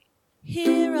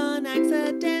Here on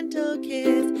Accidental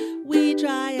Kiss, we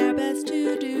try our best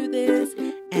to do this.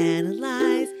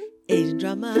 Analyze Asian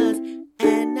dramas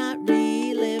and not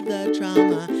relive the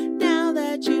trauma. Now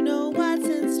that you know what's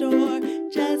in store,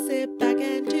 just sit back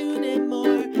and tune in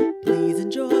more. Please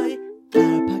enjoy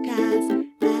our podcast,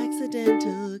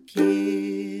 Accidental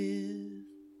Kiss.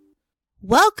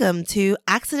 Welcome to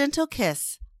Accidental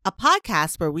Kiss, a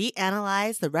podcast where we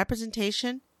analyze the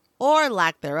representation, or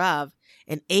lack thereof,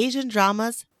 in Asian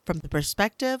dramas from the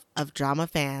perspective of drama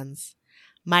fans.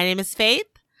 My name is Faith.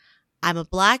 I'm a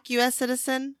Black U.S.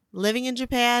 citizen living in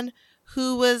Japan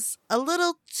who was a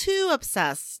little too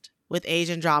obsessed with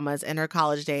Asian dramas in her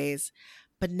college days,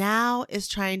 but now is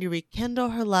trying to rekindle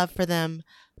her love for them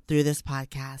through this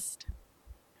podcast.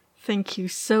 Thank you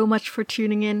so much for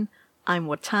tuning in. I'm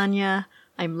Watanya.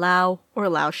 I'm Lao or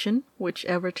Laotian,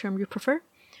 whichever term you prefer.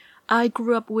 I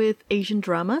grew up with Asian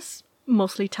dramas,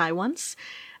 mostly Thai ones,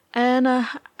 and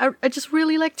I just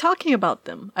really like talking about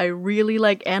them. I really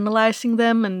like analyzing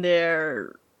them and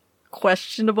their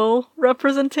questionable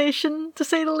representation, to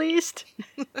say the least.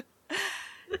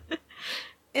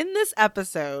 In this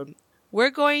episode, we're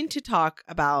going to talk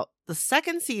about the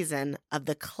second season of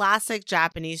the classic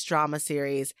Japanese drama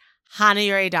series,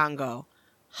 Hanayori Dango.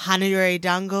 Hanayori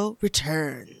Dango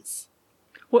returns.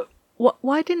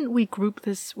 Why didn't we group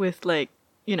this with,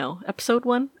 episode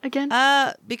 1 again?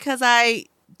 Because I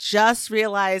just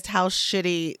realized how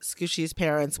shitty Tsukushi's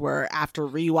parents were after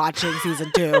rewatching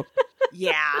season 2.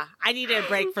 Yeah, I needed a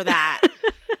break for that.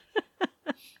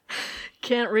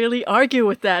 Can't really argue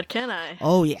with that, can I?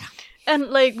 Oh, yeah.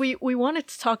 And, we wanted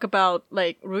to talk about,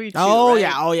 Rui too, right?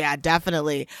 Yeah. Oh, yeah,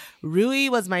 definitely. Rui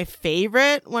was my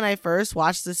favorite when I first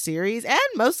watched the series, and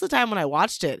most of the time when I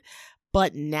watched it.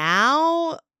 But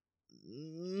now,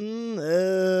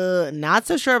 not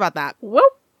so sure about that. Well,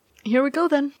 here we go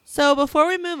then. So before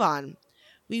we move on,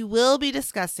 we will be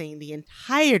discussing the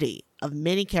entirety of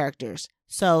many characters.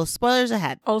 So spoilers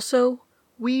ahead. Also,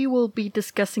 we will be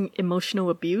discussing emotional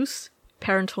abuse,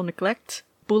 parental neglect,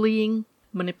 bullying,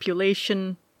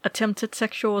 manipulation, attempted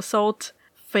sexual assault,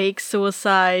 fake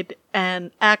suicide,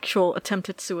 and actual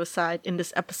attempted suicide in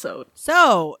this episode.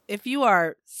 So if you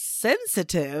are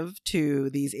sensitive to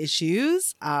these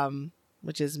issues,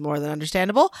 which is more than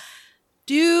understandable,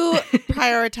 do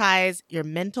prioritize your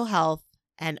mental health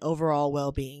and overall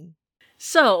well-being.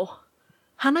 So,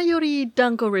 Hanayori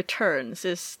Dango Returns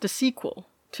is the sequel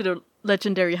to the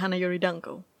legendary Hanayori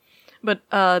Dango. But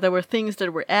there were things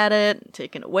that were added,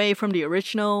 taken away from the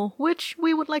original, which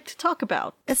we would like to talk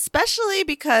about. Especially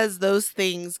because those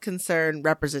things concern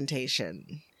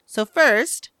representation. So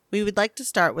first, we would like to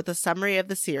start with a summary of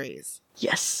the series.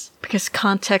 Yes, because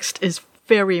context is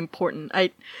very important.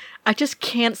 I just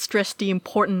can't stress the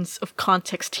importance of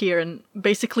context here and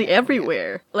basically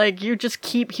everywhere. You just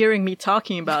keep hearing me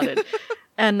talking about it.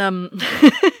 And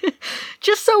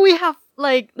just so we have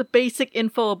the basic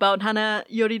info about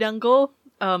Hanayori Dango,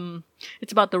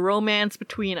 it's about the romance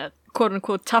between a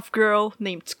quote-unquote tough girl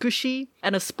named Tsukushi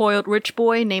and a spoiled rich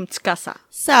boy named Tsukasa.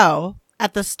 So,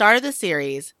 at the start of the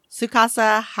series,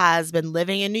 Tsukasa has been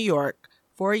living in New York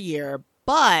for a year,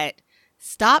 but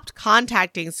stopped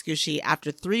contacting Tsukushi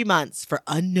after 3 months for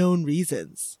unknown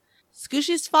reasons.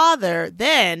 Tsukushi's father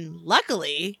then,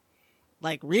 luckily,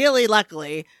 really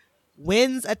luckily,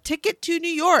 wins a ticket to New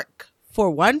York for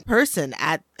one person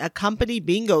at a company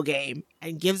bingo game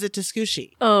and gives it to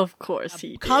Tsukushi. Of course he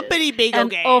did. Company bingo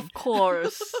game. Of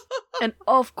course. And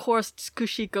of course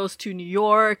Tsukushi goes to New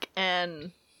York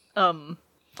and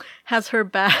has her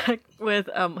bag with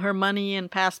her money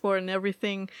and passport and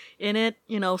everything in it,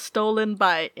 stolen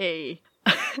by a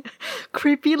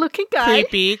creepy looking guy.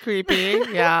 Creepy.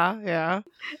 Yeah.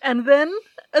 And then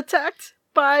attacked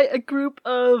by a group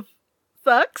of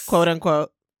thugs. Quote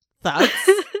unquote thugs.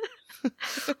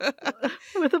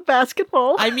 With a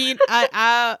basketball. I mean,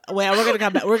 we're gonna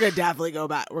come back. We're gonna definitely go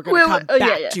back. We're gonna come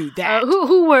back to that.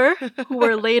 Who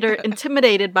were later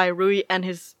intimidated by Rui and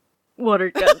his water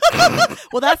gun.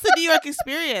 Well, that's the New York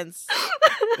experience.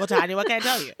 Well, Tanya, what can I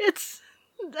tell you? It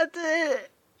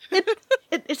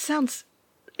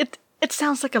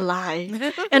sounds like a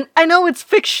lie, and I know it's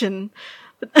fiction.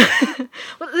 But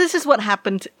well, this is what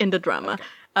happened in the drama. Okay.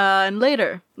 And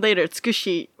later,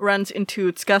 Tsukushi runs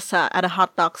into Tsukasa at a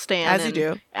hot dog stand. As you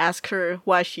do. Ask her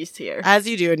why she's here. As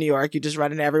you do in New York. You just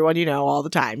run into everyone you know all the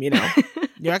time, New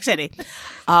York City.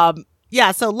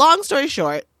 So long story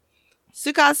short,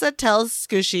 Tsukasa tells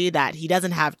Tsukushi that he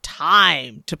doesn't have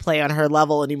time to play on her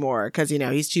level anymore because,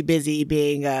 he's too busy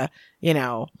being a,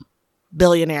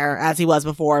 billionaire as he was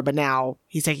before, but now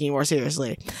he's taking it more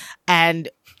seriously. And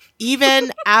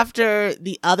Even after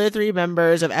the other 3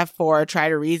 members of F4 try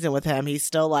to reason with him, he's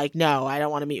still like, no, I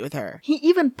don't want to meet with her. He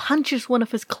even punches one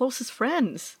of his closest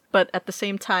friends. But at the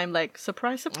same time, like,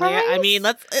 surprise, surprise. Yeah, I think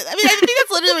that's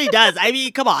literally what he does. I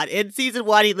mean, come on. In season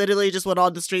 1, he literally just went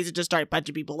on the streets and just started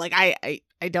punching people. Like, I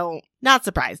don't, not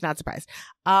surprised.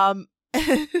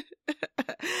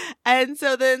 And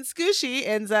so then Tsukushi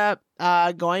ends up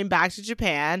going back to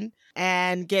Japan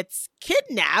and gets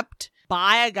kidnapped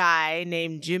by a guy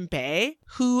named Junpei,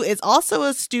 who is also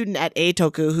a student at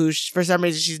Eitoku, who for some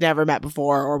reason she's never met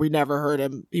before, or we never heard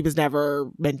him. He was never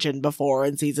mentioned before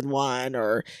in season 1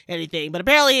 or anything. But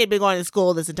apparently he'd been going to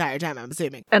school this entire time, I'm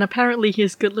assuming. And apparently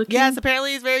he's good looking. Yes,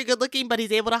 apparently he's very good looking, but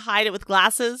he's able to hide it with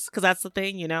glasses, because that's the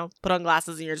thing, you know? Put on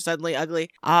glasses and you're suddenly ugly.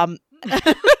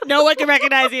 No one can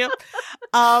recognize you.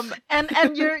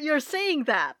 And you're saying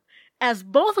that as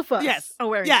both of us are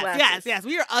wearing glasses. Yes.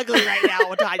 We are ugly right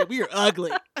now, Tanya. We are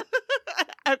ugly.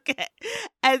 Okay.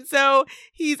 And so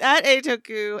he's at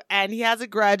Eitoku and he has a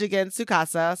grudge against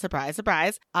Tsukasa. Surprise,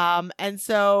 surprise. And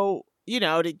so, you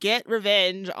know, to get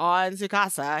revenge on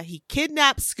Tsukasa, he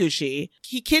kidnaps Tsukushi.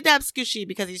 He kidnaps Tsukushi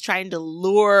because he's trying to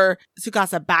lure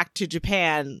Tsukasa back to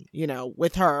Japan, you know,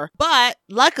 with her. But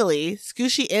luckily,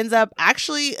 Tsukushi ends up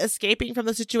actually escaping from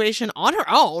the situation on her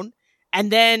own.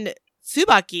 And then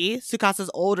Tsubaki, Tsukasa's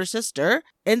older sister,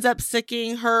 ends up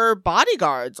sicking her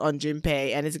bodyguards on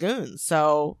Junpei and his goons.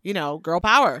 So, you know, girl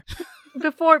power.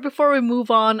 Before we move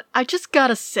on, I just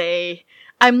gotta say,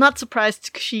 I'm not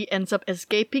surprised she ends up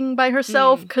escaping by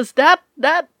herself, because that,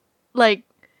 like,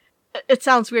 it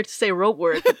sounds weird to say rope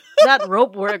work. That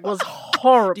rope work was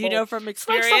horrible. Do you know from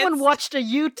experience? It's like someone watched a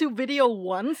YouTube video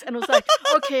once and was like,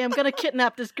 okay, I'm gonna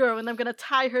kidnap this girl and I'm gonna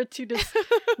tie her to this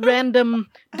random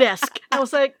desk. I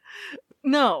was like,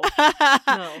 no.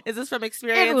 Is this from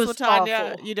experience,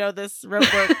 Latanya? Awful. You know this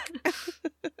rope work?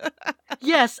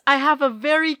 Yes, I have a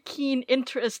very keen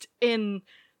interest in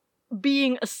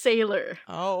being a sailor.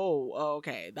 Oh,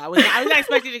 okay. I was not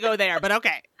expecting to go there, but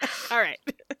okay. All right.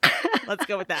 Let's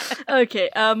go with that. Okay,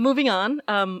 moving on.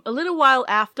 A little while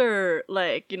after,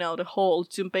 like, you know, the whole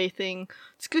Junpei thing,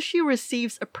 Tsukushi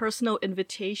receives a personal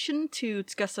invitation to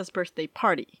Tsukasa's birthday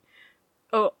party.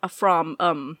 From,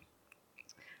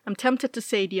 I'm tempted to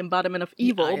say the embodiment of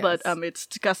evil, but it's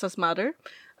Tsukasa's mother.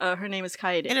 Her name is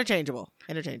Kaede. Interchangeable.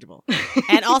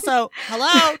 And also,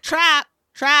 hello, trap,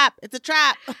 it's a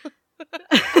trap.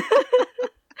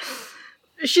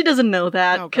 She doesn't know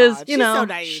that because you know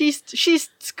so she's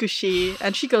Tsukushi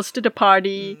and she goes to the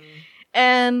party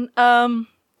and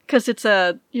because it's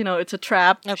a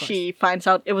trap. She finds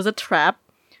out it was a trap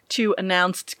to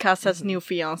announce Tsukasa's new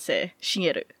fiance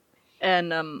Shigeru,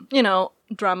 and you know,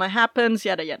 drama happens,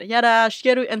 yada yada yada.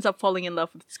 Shigeru ends up falling in love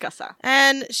with Tsukasa,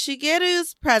 and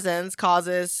Shigeru's presence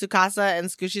causes Tsukasa and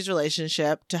Tsukushi's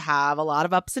relationship to have a lot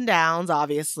of ups and downs.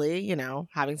 Obviously, you know,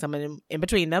 having someone in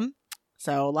between them.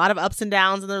 So a lot of ups and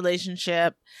downs in the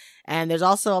relationship. And there's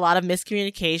also a lot of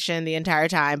miscommunication the entire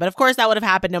time. But of course that would have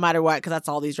happened no matter what, because that's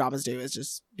all these dramas do, is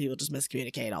just people just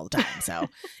miscommunicate all the time. So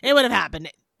it would have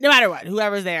happened no matter what.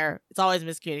 Whoever's there, it's always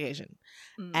miscommunication.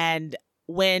 And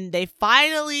when they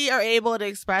finally are able to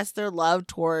express their love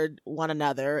toward one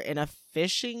another in a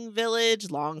fishing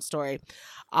village, long story.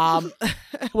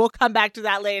 We'll come back to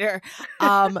that later.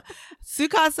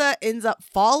 Tsukasa ends up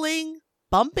falling,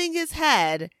 bumping his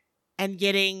head, and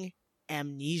getting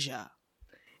amnesia.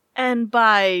 And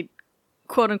by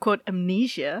quote-unquote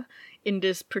amnesia, in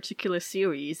this particular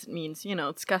series, it means, you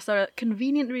know, Tsukasa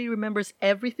conveniently remembers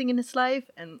everything in his life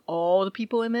and all the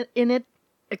people in it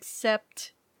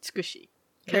except Tsukushi.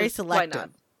 Very selective. Why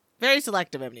not? Very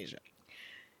selective amnesia.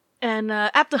 And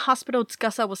at the hospital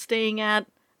Tsukasa was staying at,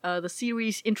 the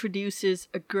series introduces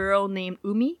a girl named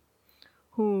Umi,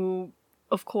 who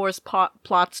of course,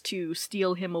 plots to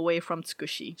steal him away from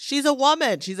Tsukushi. She's a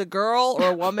woman. She's a girl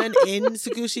or a woman in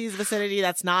Tsukushi's vicinity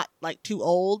that's not, like, too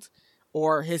old,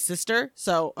 or his sister.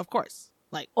 So, of course,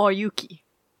 like... Or Yuki.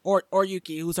 Or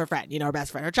Yuki, who's her friend, you know, her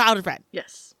best friend, her childhood friend.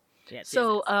 Yes.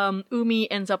 So, Umi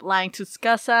ends up lying to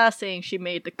Tsukasa, saying she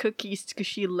made the cookies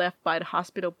Tsukushi left by the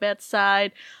hospital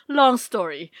bedside. Long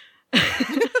story.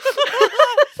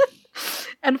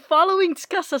 And following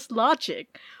Tsukasa's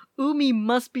logic, Umi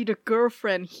must be the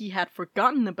girlfriend he had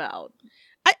forgotten about.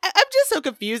 I'm just so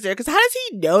confused there, because how does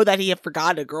he know that he had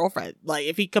forgotten a girlfriend? Like,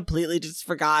 if he completely just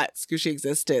forgot Tsukushi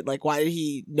existed, like, why did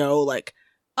he know, like,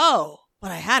 oh,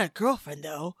 but I had a girlfriend,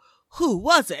 though. Who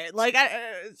was it? Like,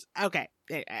 okay.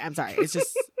 I'm sorry. It's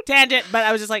just tangent, but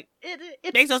I was just like,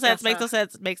 it makes no sense, makes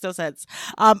no sense.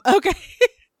 Okay.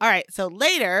 All right. So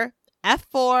later,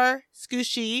 F4,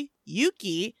 Tsukushi,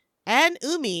 Yuki, and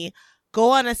Umi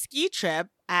go on a ski trip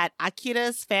at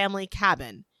Akira's family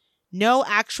cabin. No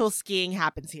actual skiing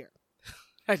happens here.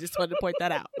 I just wanted to point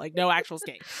that out. Like, no actual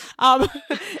skiing.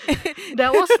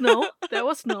 There was snow. There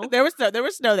was snow. There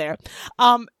was snow there.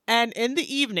 And in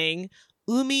the evening,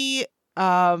 Umi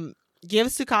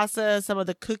gives Tsukasa some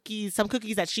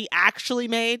cookies that she actually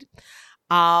made.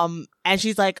 And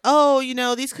she's like, oh,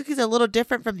 these cookies are a little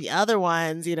different from the other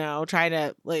ones, trying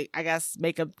to, like, I guess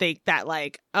make him think that,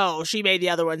 like, oh, she made the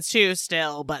other ones too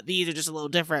still, but these are just a little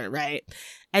different, right?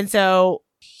 And so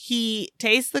he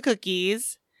tastes the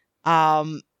cookies,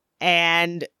 and,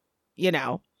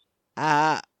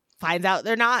 finds out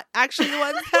they're not actually the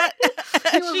ones that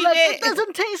He was like, it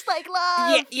doesn't taste like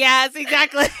love. Yes,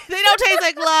 exactly. They don't taste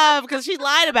like love because she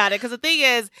lied about it. Because the thing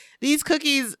is, the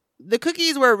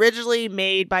cookies were originally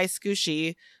made by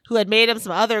Tsukushi, who had made him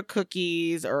some other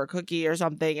cookies or a cookie or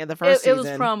something in the first season. It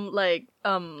was from like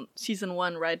season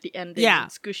 1, right? The ending. Yeah.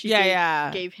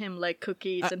 Tsukushi gave him like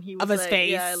cookies, and he was of his like,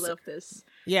 face. "Yeah, I love this."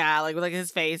 Yeah, like with like his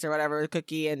face or whatever,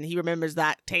 cookie, and he remembers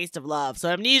that taste of love. So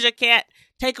amnesia can't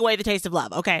take away the taste of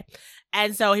love, okay?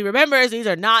 And so he remembers these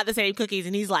are not the same cookies,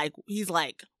 and he's like,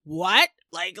 what?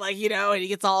 Like and he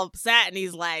gets all upset, and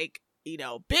he's like,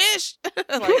 bish.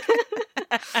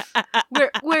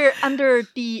 we're under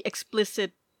the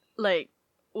explicit, like,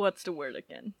 what's the word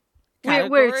again?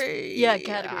 Category? Category.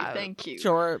 Yeah. Thank you.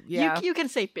 Sure. Yeah. You can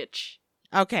say bitch.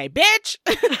 Okay, bitch.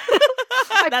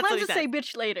 I That's plan what he to says. say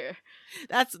bitch later.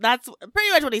 That's pretty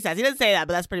much what he says. He doesn't say that,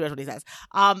 but that's pretty much what he says.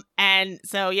 And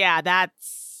so yeah,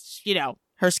 that's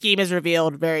her scheme is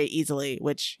revealed very easily,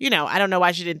 which I don't know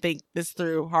why she didn't think this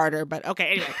through harder, but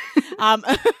okay, anyway.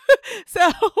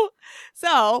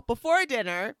 So before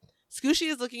dinner,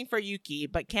 Tsukushi is looking for Yuki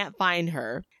but can't find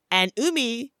her, and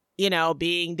Umi,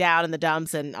 being down in the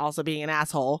dumps and also being an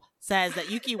asshole, says that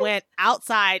Yuki went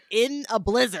outside in a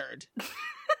blizzard.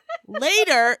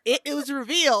 Later, it was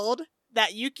revealed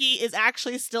that Yuki is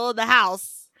actually still in the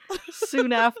house.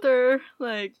 Soon after,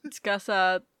 like,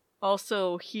 Tsukasa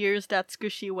also hears that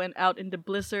Tsukushi went out in the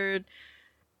blizzard,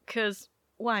 because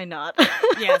why not?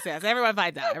 Yes, everyone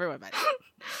finds out.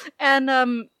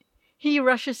 And he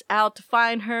rushes out to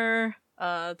find her.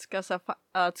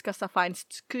 Tsukasa finds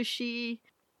Tsukushi,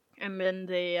 and then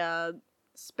they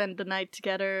spend the night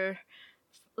together,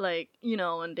 like,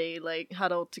 and they like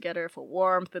huddle together for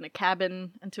warmth in a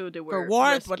cabin until they were for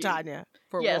warmth, rescued. Watanya.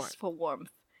 For yes, warmth. for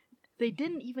warmth. They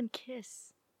didn't even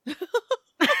kiss. Watanya.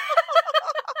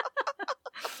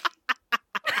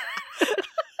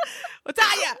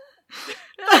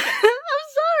 I'm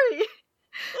sorry.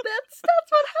 That's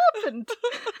what happened.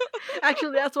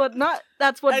 Actually, that's what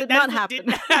did not happen.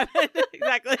 Didn't happen.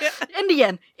 Exactly. In the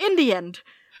end,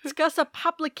 Tsukasa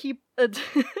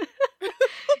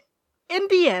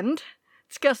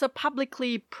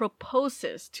publicly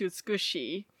proposes to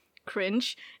Tsukushi,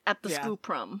 cringe, at the school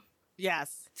prom.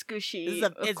 Yes. Tsukushi,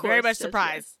 It's very much a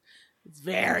surprise. It's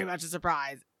very much a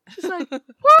surprise. She's like, what?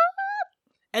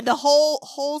 And the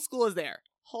whole school is there.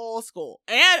 Whole school.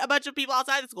 And a bunch of people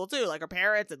outside the school too, like her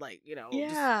parents and like,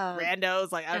 just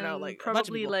randos, like I don't know, like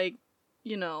probably like,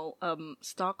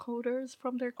 stockholders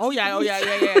from their companies. Oh yeah.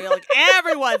 Like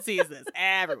everyone sees this.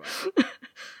 Everyone.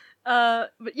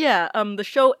 But yeah, the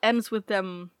show ends with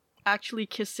them actually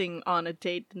kissing on a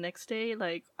date the next day.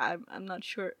 Like, I'm not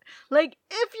sure. Like,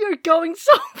 if you're going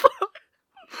so far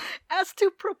as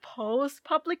to propose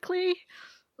publicly,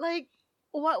 like,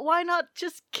 why not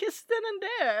just kiss then and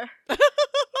there?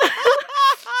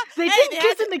 They didn't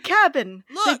kiss in the cabin.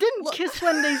 They didn't kiss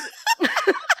when they...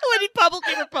 when he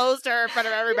publicly proposed to her in front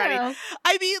of everybody. Yeah.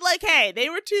 I mean, like, hey, they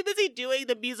were too busy doing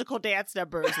the musical dance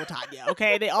numbers with Tanya,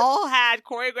 okay? They all had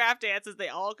choreographed dances they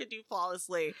all could do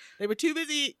flawlessly. They were too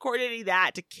busy coordinating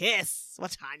that to kiss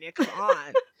with Tanya. Come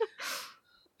on.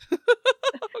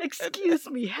 Excuse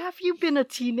me, have you been a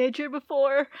teenager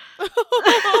before?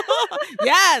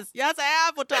 Yes, I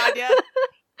have, Watanya.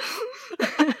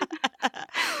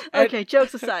 Okay,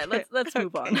 jokes aside, let's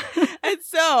move on. And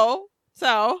so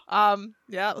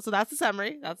that's the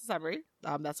summary. That's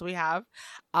what we have.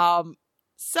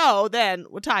 So then,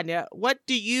 Watanya, what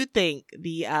do you think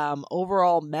the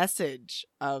overall message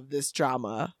of this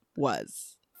drama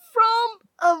was? From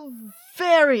a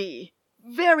very,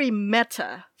 very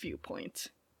meta viewpoint,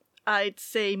 I'd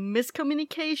say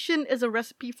miscommunication is a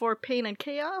recipe for pain and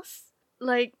chaos.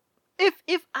 Like,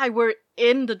 if I were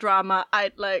in the drama,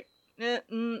 I'd like,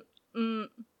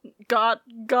 God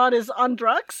is on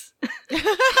drugs.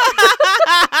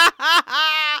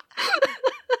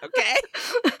 Okay.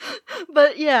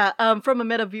 But yeah, from a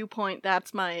meta viewpoint,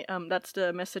 that's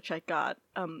the message I got.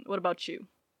 What about you?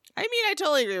 I mean, I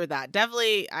totally agree with that.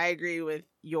 Definitely, I agree with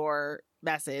your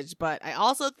message, but I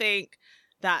also think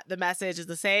that the message is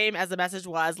the same as the message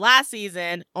was last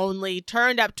season, only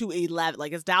turned up to 11.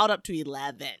 Like, it's dialed up to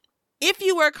 11. If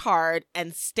you work hard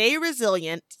and stay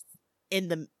resilient in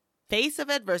the face of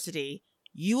adversity,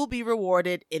 you will be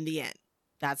rewarded in the end.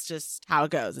 That's just how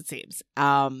it goes, it seems.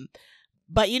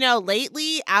 But, you know,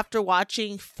 lately, after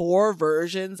watching 4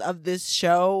 versions of this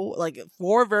show, like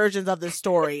 4 versions of this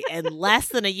story in less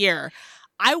than a year,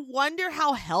 I wonder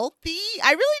how healthy,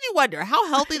 I really do wonder how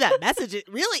healthy that message it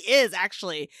really is,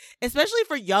 actually, especially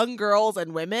for young girls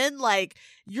and women. Like,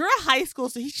 you're a high school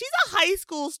student. She's a high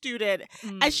school student,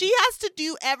 and she has to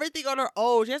do everything on her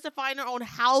own. She has to find her own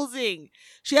housing.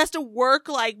 She has to work,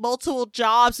 like, multiple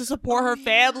jobs to support her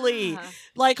family.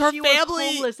 Like, her family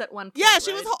was homeless at one point. Yeah,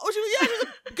 she was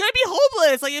gonna be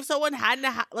homeless. Like, if someone hadn't,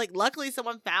 like, luckily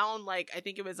someone found, like, I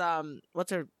think it was,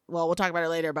 we'll talk about it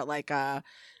later, but, like,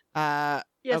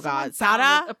 yeah, oh god,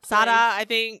 Sada, I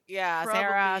think, yeah, Probably,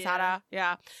 Sarah, yeah. Sada,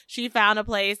 yeah. She found a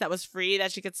place that was free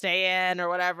that she could stay in or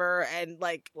whatever, and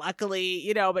like, luckily,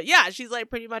 you know, but yeah, she's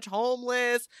like pretty much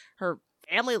homeless. Her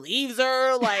family leaves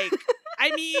her, like,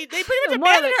 I mean, they pretty much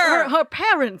abandoned her. Her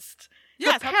parents.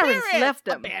 Yes, her parents left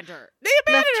them. Abandoned her. They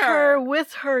abandoned Left her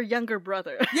with her younger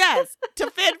brother. Yes,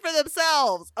 to fend for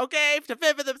themselves, okay? To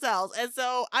fend for themselves. And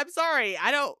so, I'm sorry,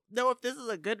 I don't know if this is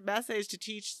a good message to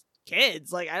teach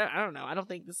kids. Like, I don't know. I don't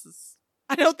think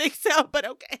so, but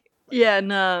okay. Yeah,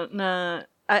 no.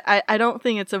 I don't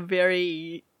think it's a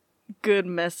very good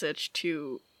message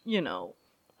to, you know,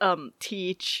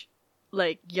 teach,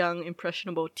 like, young,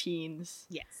 impressionable teens.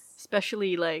 Yes.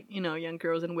 Especially, like, you know, young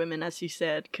girls and women, as you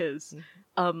said, because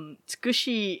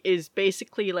Tsukushi is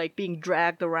basically, like, being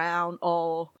dragged around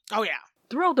all... Oh, yeah.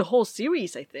 Throughout the whole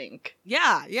series, I think.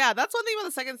 Yeah. That's one thing about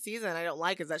the second season I don't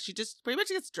like, is that she just pretty much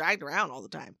gets dragged around all the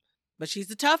time. But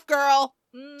she's a tough girl.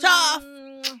 Tough.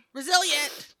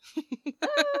 Resilient.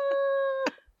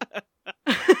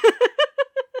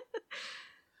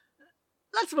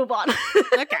 Let's move on.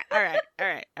 Okay. All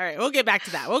right. We'll get back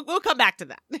to that. We'll come back to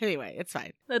that. Anyway, it's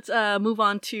fine. Let's move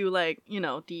on to, like, you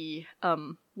know, the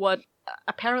what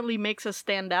apparently makes us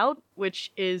stand out,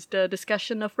 which is the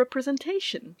discussion of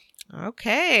representation.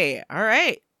 Okay. All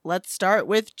right. Let's start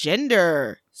with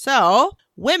gender. So,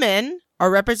 women are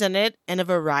represented in a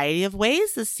variety of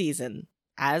ways this season,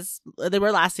 as they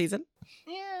were last season.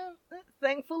 Yeah,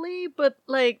 thankfully, but,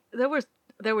 like, there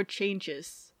were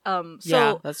changes. So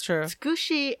yeah, that's true.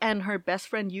 Tsukushi and her best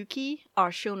friend Yuki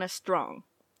are shown as strong,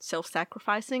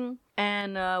 self-sacrificing,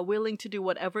 and willing to do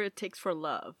whatever it takes for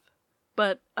love.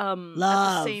 But love,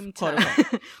 at the same time,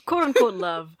 quote unquote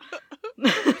love,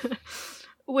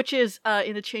 which is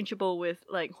interchangeable with,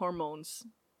 like, hormones.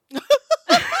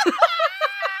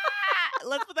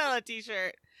 Let's put that on a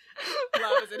t-shirt.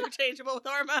 Love is interchangeable with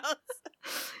hormones.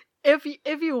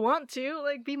 If you want to,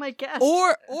 like, be my guest.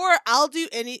 Or I'll do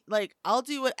I'll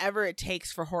do whatever it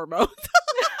takes for hormones.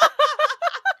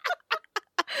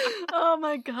 Oh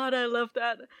my god, I love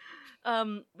that.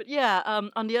 But yeah,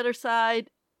 on the other side,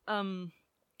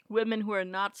 women who are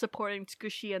not supporting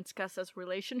Tsukushi and Tsukasa's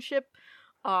relationship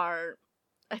are,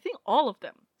 I think, all of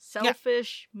them,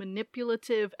 selfish,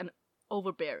 manipulative, and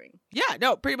overbearing. Yeah,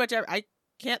 no, pretty much I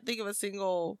can't think of a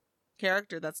single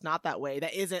character that's not that way,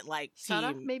 that isn't like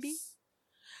Sada, team. maybe?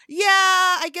 Yeah,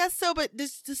 I guess so, but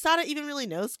does Sada even really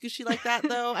know Tsukushi like that,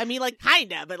 though? I mean, like,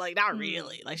 kinda, but, like, not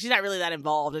really. Like, she's not really that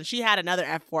involved, and she had another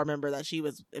F4 member that she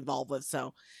was involved with,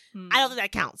 so I don't think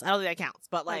that counts.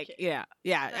 But, like, okay.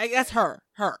 yeah, I guess her,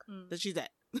 that she's it.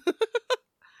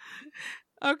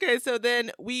 Okay, so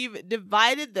then we've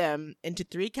divided them into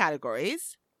 3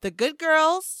 categories: the good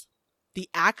girls, the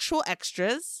actual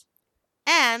extras,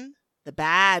 and the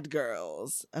bad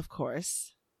girls, of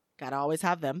course. Gotta always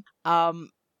have them.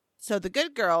 So the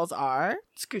good girls are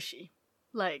Tsukushi.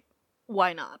 Like,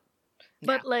 why not? Yeah.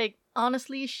 But, like,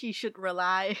 honestly, she should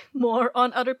rely more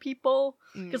on other people.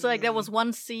 Because, like, there was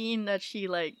one scene that she,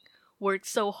 like, worked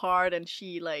so hard and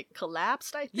she, like,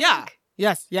 collapsed, I think. Yeah.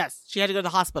 Yes. She had to go to the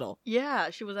hospital. Yeah,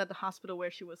 she was at the hospital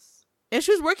where she was... And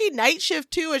she was working night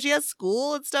shift, too, and she has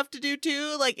school and stuff to do,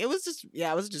 too. Like, it was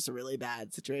just a really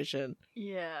bad situation.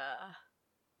 Yeah.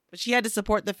 But she had to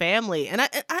support the family. And I'm...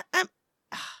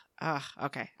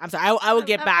 okay. I'm sorry. I will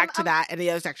get back to that in the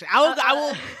other section. We'll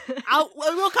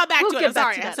come back to it. I'm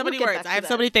sorry. I have so many words. I have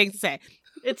so many things to say.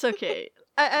 It's okay.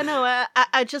 I know.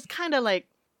 I just kind of like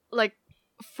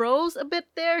froze a bit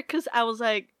there because I was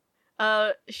like,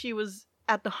 she was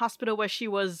at the hospital where she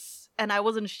was, and I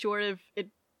wasn't sure if it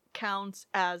counts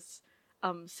as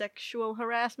sexual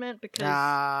harassment because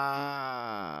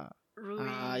Rui.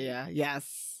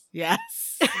 Yes.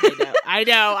 I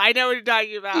know what you're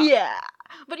talking about. Yeah.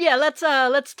 But yeah,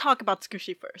 let's talk about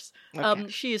Tsukushi first. Okay.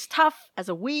 She is tough as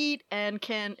a weed and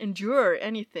can endure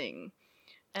anything.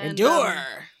 And, Endure.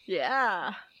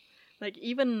 Yeah. Like,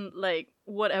 even, like,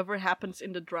 whatever happens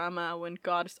in the drama when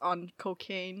God is on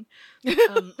cocaine.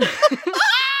 That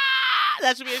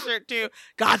should be a shirt too.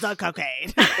 God's on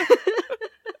cocaine.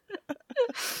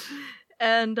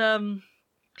 And,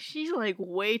 she's, like,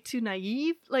 way too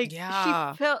naive. Like,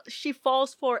 Yeah. she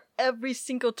falls for every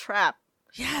single trap.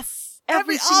 Yes.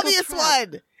 Every Every single obvious trap.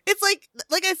 one. It's like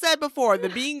I said before, the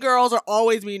mean girls are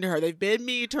always mean to her. They've been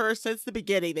mean to her since the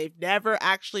beginning. They've never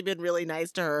actually been really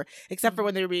nice to her, except for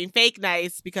when they were being fake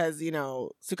nice because,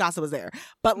 Tsukasa was there.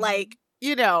 But like,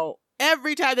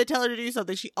 every time they tell her to do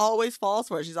something, she always falls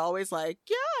for it. She's always like,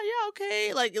 yeah,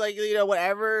 okay. Like,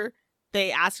 whatever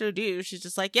they ask her to do, she's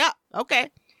just like, yeah,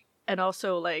 okay. And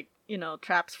also, like,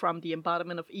 traps from the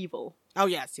embodiment of evil. Oh,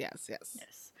 yes. Yes.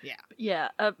 Yeah. Yeah,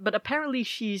 but apparently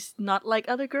she's not like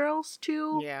other girls,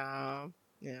 too. Yeah.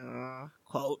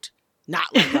 Quote.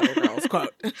 Not like other girls,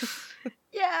 quote.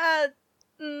 Yeah,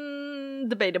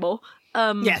 debatable.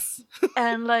 Yes.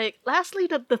 And, like, lastly,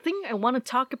 the thing I want to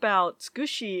talk about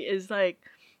Tsukushi is, like,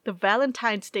 the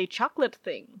Valentine's Day chocolate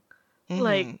thing. Mhm.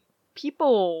 Like,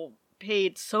 people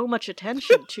paid so much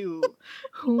attention to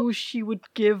who she would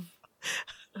give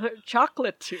her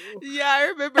chocolate to. Yeah, I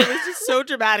remember it was just so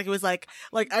dramatic. It was like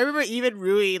I remember even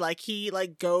Rui, like he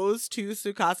like goes to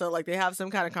Tsukasa, like they have some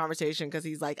kind of conversation because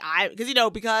he's like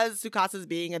because Tsukasa's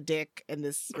being a dick in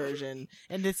this version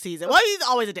in this season. Well, he's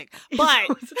always a dick, but he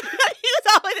was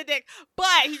always a dick.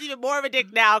 But he's even more of a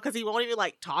dick now because he won't even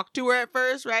like talk to her at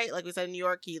first, right? Like we said in New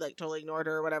York, he like totally ignored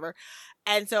her or whatever.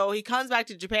 And so he comes back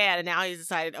to Japan, and now he's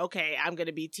decided, okay, I'm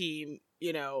gonna be team,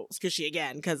 Tsukushi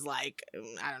again, because like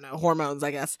I don't know, hormones,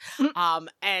 I guess.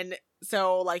 And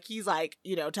so like he's like,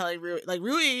 telling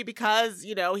Rui because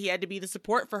he had to be the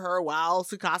support for her while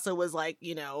Tsukasa was like,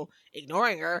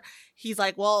 ignoring her. He's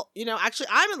like, well, actually,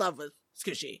 I'm in love with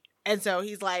Tsukushi, and so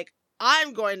he's like,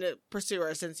 I'm going to pursue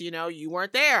her since, you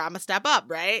weren't there. I'm gonna step up,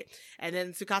 right? And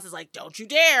then Tsukasa's like, don't you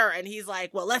dare. And he's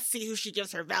like, well, let's see who she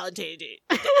gives her Valentine's Day.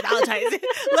 Let's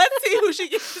see who she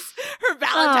gives her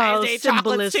Valentine's Day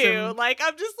chocolates to. Symbolism. Like,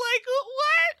 I'm just like,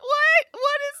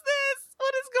 what is this?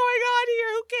 What is going on here?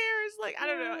 Who cares? Like, I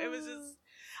don't know. It was just,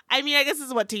 I mean, I guess this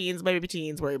is what maybe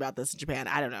teens worry about this in Japan.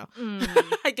 I don't know.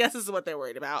 I guess this is what they're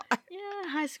worried about. Yeah,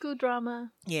 high school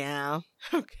drama. Yeah.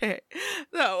 Okay.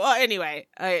 So, well, anyway,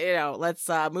 let's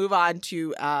move on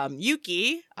to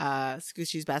Yuki,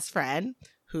 Tsukushi's best friend,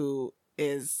 who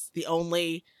is the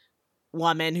only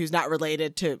woman who's not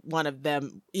related to one of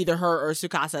them, either her or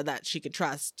Tsukasa, that she could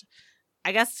trust.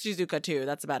 I guess Shizuka too.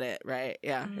 That's about it, right?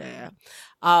 Yeah.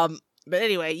 But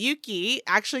anyway, Yuki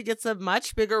actually gets a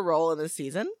much bigger role in this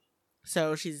season.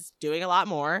 So she's doing a lot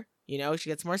more. She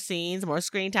gets more scenes, more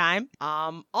screen time.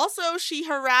 Also, she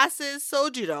harasses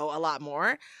Sojiro a lot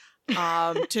more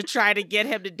to try to get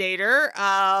him to date her.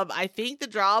 I think the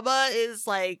drama is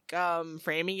like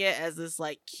framing it as this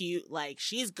like cute, like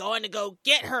she's going to go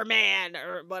get her man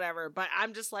or whatever. But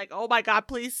I'm just like, oh my God,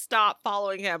 please stop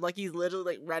following him. Like he's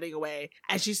literally like running away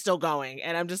and she's still going.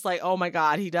 And I'm just like, oh my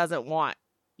God, he doesn't want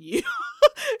you.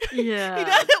 Yeah. He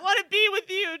doesn't want to be with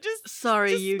you. Just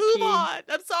Yuki. move on.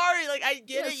 I'm sorry. Like I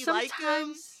get it. You like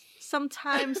him.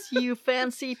 Sometimes you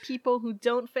fancy people who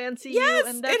don't fancy Yes, you,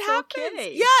 and that's it happens.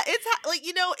 okay. Yeah, it's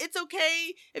it's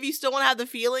okay if you still want to have the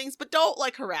feelings, but don't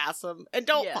like harass him and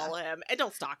don't follow him and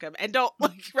don't stalk him and don't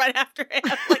like run after him.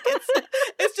 Like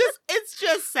it's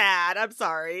just sad. I'm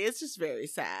sorry. It's just very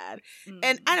sad.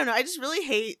 And I don't know. I just really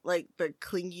hate like the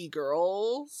clingy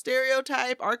girl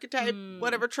stereotype, archetype,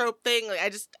 whatever trope thing. Like I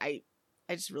just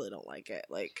really don't like it.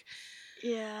 Like.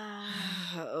 Yeah,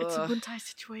 it's a Buntai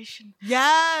situation.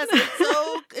 Yes,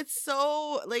 it's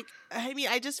so like I mean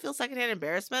I just feel secondhand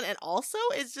embarrassment, and also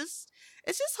it's just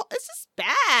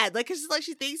bad. Like it's just like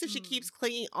she thinks if she keeps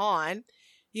clinging on,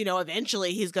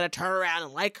 eventually he's gonna turn around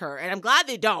and like her, and I'm glad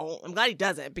they don't. I'm glad he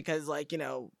doesn't because like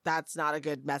that's not a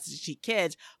good message to teach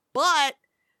kids. But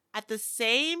at the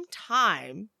same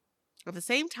time, this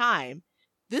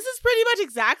is pretty much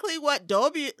exactly what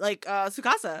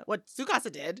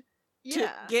Tsukasa did.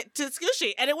 To get to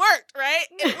Tsukushi, and it worked, right?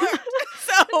 It worked.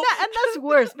 And that's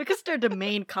worse because they're the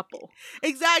main couple.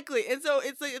 Exactly. And so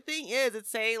it's like the thing is,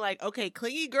 it's saying like, okay,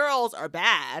 clingy girls are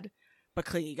bad, but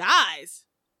clingy guys,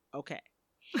 okay.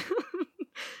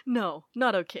 No,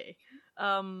 not okay.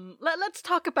 Let's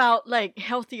talk about like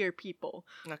healthier people.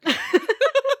 Okay.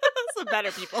 Some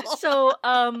better people. So,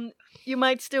 you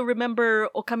might still remember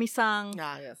Okami-san,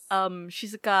 yes.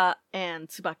 Shizuka, and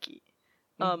Tsubaki.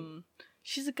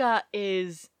 Shizuka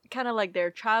is kind of like their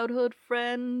childhood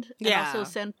friend, and Yeah. also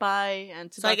senpai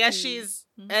and So I guess Tsubaki. she's,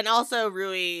 Mhm. and also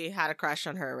Rui had a crush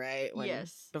on her, right?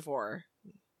 Yes. Before.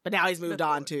 But now he's moved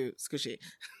on to Tsukushi.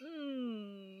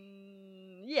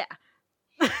 Yeah.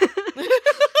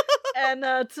 And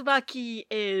Tsubaki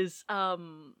is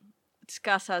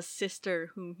Tsukasa's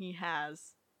sister, whom he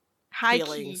has high-key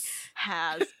Feelings.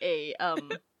 has a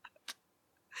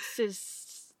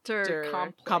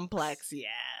sister complex. Yes.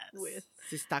 with-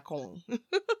 Sistakon.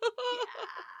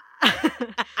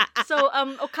 So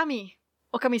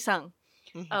Okami-san,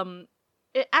 Mhm.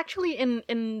 actually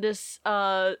in this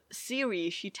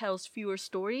series, she tells fewer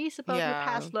stories about her Yeah.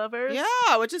 past lovers.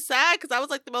 Yeah, which is sad because that was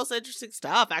like the most interesting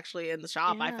stuff actually in the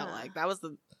shop. I felt Yeah. like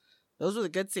those were the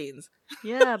good scenes.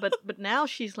 Yeah, but now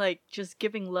she's like just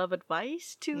giving love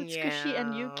advice to Tsukushi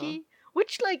and Yeah. Yuki,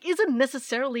 which like isn't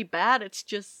necessarily bad. It's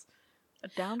just a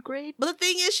downgrade. But the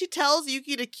thing is, she tells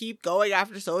Yuki to keep going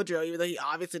after Sojiro, even though he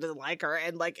obviously doesn't like her.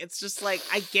 And like, it's just like,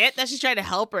 I get that she's trying to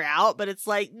help her out, but it's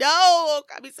like, no,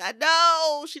 Okami-san,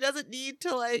 no, she doesn't need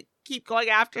to like keep going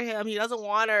after him. He doesn't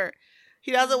want her.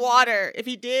 He doesn't want her. If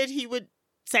he did, he would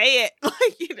say it.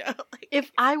 Like, you know. Like,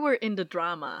 If I were in the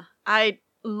drama, I'd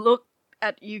look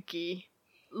at Yuki,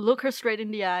 look her straight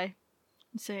in the eye,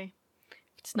 and say,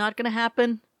 "It's not gonna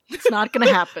happen. It's not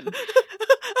gonna happen."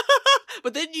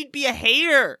 but then you'd be a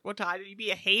hater. One time you'd be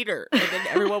a hater, and then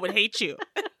everyone would hate you.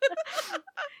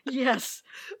 Yes,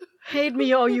 hate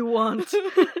me all you want.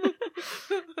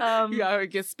 You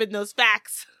gotta spin those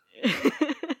facts.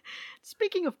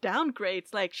 Speaking of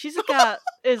downgrades, like Shizuka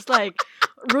is like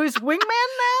Rui's wingman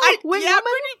now. Wingwoman?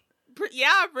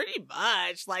 Yeah, pretty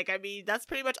much. Like, I mean, that's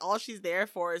pretty much all she's there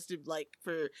for is to like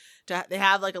they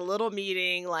have like a little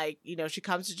meeting. Like, you know, she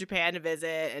comes to Japan to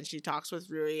visit and she talks with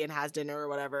Rui and has dinner or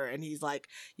whatever. And he's like,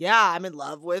 "Yeah, I'm in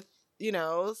love with, you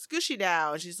know, Tsukushi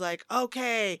now." And she's like,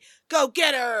 "Okay, go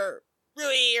get her,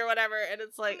 Rui," or whatever. And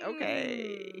it's like,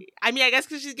 okay. I mean, I guess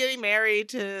because she's getting married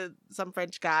to some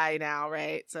French guy now,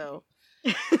 right? So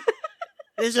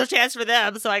there's no chance for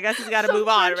them, so I guess he's got to Some move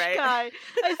on, French right? guy.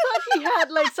 I thought he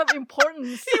had like some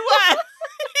importance. He was.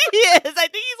 He is. I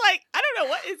think he's like, I don't know,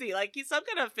 what is he? Like, he's some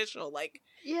kind of official, like,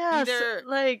 Yeah, Either-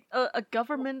 like a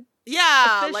government.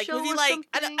 yeah, Official like, was he or like,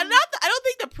 something? I don't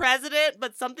think the president,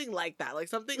 but something like that. Like,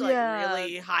 something like Yeah.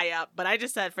 really high up. But I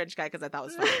just said French guy because I thought it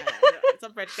was funny. I don't know,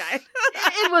 some French guy.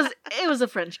 It was a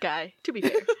French guy, to be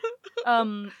fair.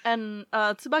 And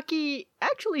Tsubaki,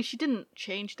 actually, she didn't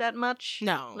change that much.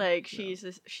 No. Like she's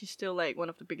still like one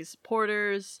of the biggest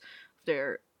supporters of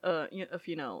their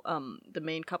the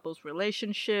main couple's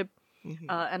relationship. Mhm.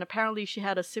 And apparently she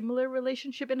had a similar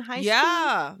relationship in high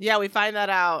school. Yeah, we find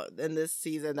that out in this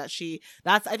season that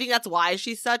I think that's why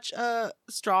she's such a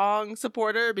strong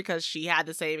supporter, because she had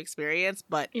the same experience,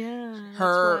 but Yeah, that's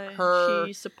Her- why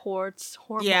she supports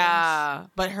hormones. yeah,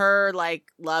 but her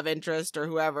like love interest or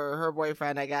whoever, her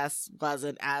boyfriend, I guess,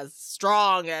 wasn't as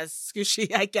strong as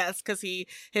Tsukushi, I guess, because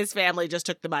his family just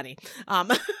took the money.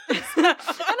 And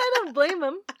I don't blame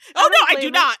him. Oh no, don't I blame do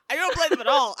him. not. I don't blame them at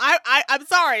all. I'm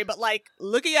sorry, but like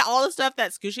looking at all the stuff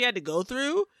that Tsukushi had to go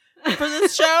through for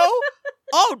this show,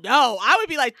 oh no, I would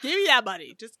be like, give me that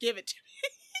money. Just give it to me.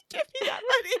 Give me that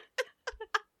money.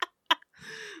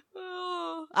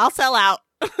 Oh, I'll sell out.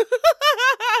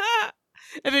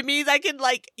 If it means I can,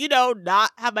 like, you know,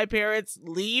 not have my parents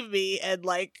leave me and,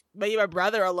 like, maybe my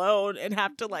brother alone and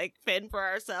have to, like, fend for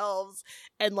ourselves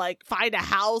and, like, find a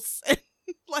house and,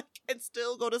 like, and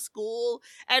still go to school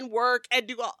and work and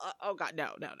do all. Oh, God,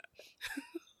 no. Nah.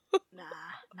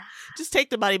 Just take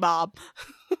the money, Mom.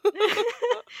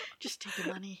 Just take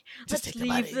the money. Just Let's take the leave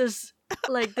money. this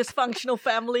like dysfunctional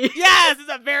family. Yes, it's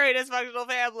a very dysfunctional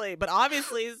family, but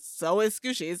obviously so is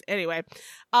Tsukushi's. Anyway,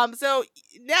 so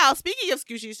now speaking of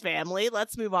Tsukushi's family,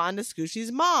 let's move on to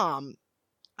Tsukushi's mom.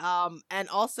 And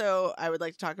also I would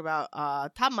like to talk about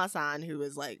Tama-san, who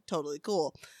is like totally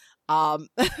cool.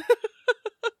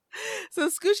 So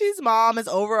Tsukushi's mom is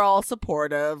overall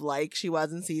supportive, like she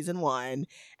was in season 1,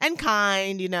 and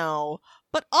kind, you know,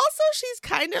 but also she's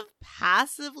kind of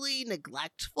passively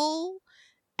neglectful.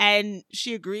 And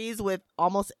she agrees with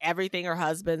almost everything her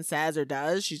husband says or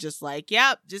does. She's just like,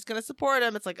 yep, just going to support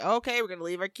him. It's like, okay, we're going to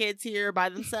leave our kids here by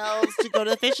themselves to go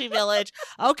to the fishing village.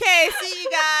 Okay, see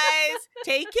you guys.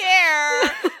 Take care.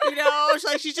 You know,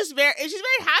 she's very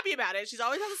happy about it. She's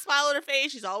always has a smile on her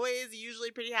face. She's always usually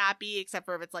pretty happy, except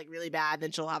for if it's like really bad,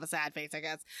 then she'll have a sad face, I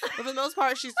guess. But for the most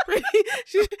part, she's pretty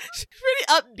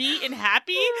upbeat and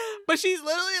happy. But she's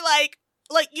literally like,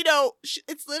 you know,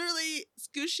 it's literally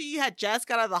Tsukushi had just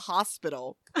got out of the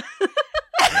hospital.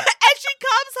 And And she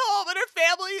comes home and her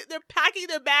family, they're packing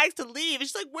their bags to leave. And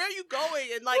she's like, where are you going?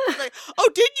 And like, he's like, oh,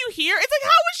 didn't you hear? It's like,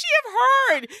 how would she have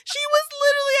heard? She was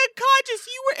literally unconscious.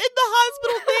 You were in the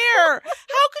hospital there.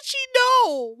 How could she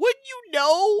know? Wouldn't you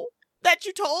know that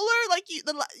you told her? Like,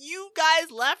 you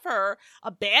guys left her,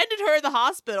 abandoned her in the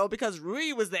hospital because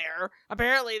Rui was there.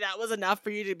 Apparently that was enough for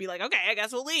you to be like, okay, I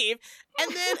guess we'll leave. And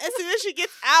then as soon as she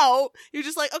gets out, you're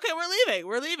just like, okay,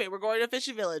 we're leaving. We're going to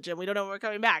Fishing Village and we don't know when we're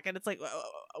coming back. And it's like,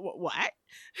 what?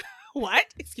 What?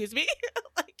 Excuse me?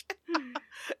 Like,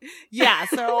 yeah,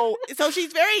 so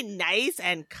she's very nice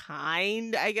and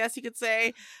kind, I guess you could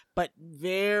say, but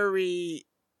very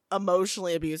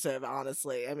emotionally abusive,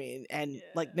 honestly. I mean, and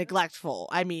like neglectful.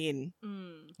 I mean,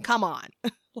 come on.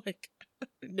 Like,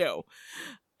 no.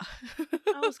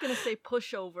 I was gonna say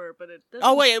pushover, but it doesn't.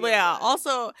 Oh wait, feel yeah. right.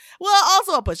 Also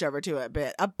a pushover too. A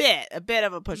bit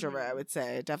of a pushover, I would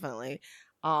say, definitely.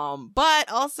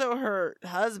 But also her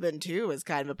husband too is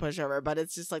kind of a pushover. But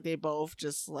it's just like they both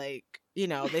just like, you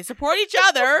know, they support each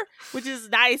other, which is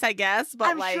nice, I guess. But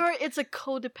I'm like, sure it's a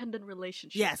codependent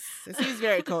relationship. yes, he's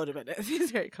very codependent. He's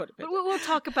very codependent. But we'll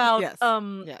talk about Yes.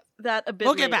 that a bit.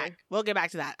 We'll get later. back. We'll get back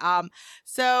to that.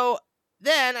 So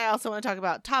then I also want to talk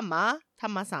about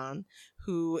Tama-san,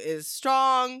 who is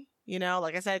strong, you know,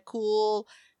 like I said, cool,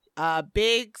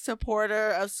 big supporter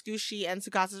of Tsukushi and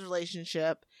Tsukasa's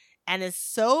relationship, and is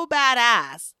so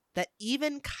badass that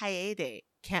even Kaede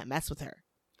can't mess with her.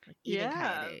 Like, even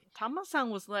Yeah, Kaede.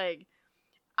 Tama-san was like,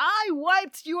 I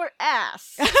wiped your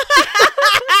ass.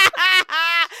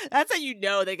 That's how you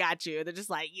know they got you. They're just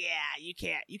like, yeah, you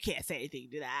can't say anything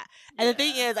to that. And the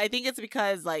thing is, I think it's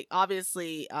because, like,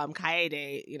 obviously,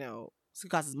 Kaede, you know,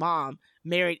 Tsukasa's mom,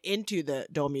 married into the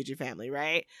Domuji family,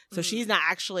 right? So she's not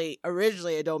actually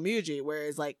originally a Domuji,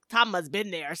 whereas like Tama's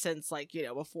been there since, like, you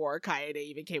know, before Kaede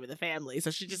even came in the family.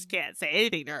 So she just can't say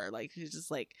anything to her. Like, she's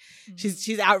just like,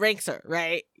 she's outranks her,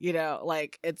 right? You know,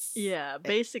 like, it's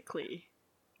basically.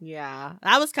 Yeah,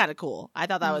 that was kind of cool. I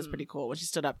thought that was pretty cool when she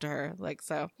stood up to her. Like,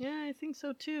 so. Yeah, I think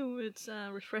so too. It's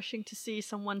refreshing to see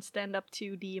someone stand up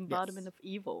to the embodiment of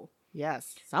evil.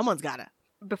 Yes, someone's gotta.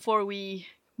 Before we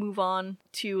move on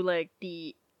to like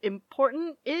the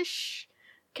important-ish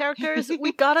characters,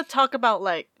 we gotta talk about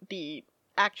like the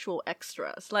actual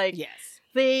extras. Like, yes,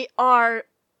 they are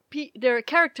they're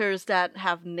characters that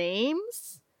have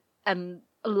names and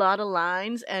a lot of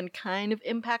lines and kind of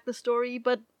impact the story,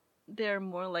 but they're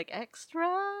more like extras.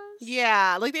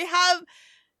 Yeah, like they have,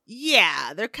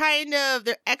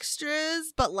 they're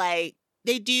extras, but like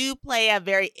they do play a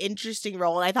very interesting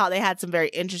role, and I thought they had some very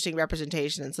interesting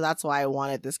representation, and so that's why I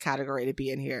wanted this category to be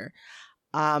in here.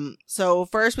 So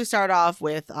first we start off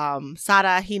with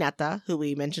Sara Hinata, who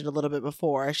we mentioned a little bit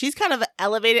before. She's kind of an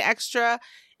elevated extra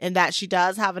in that she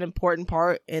does have an important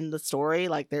part in the story.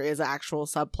 Like, there is an actual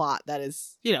subplot that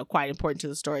is, you know, quite important to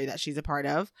the story that she's a part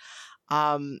of.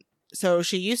 So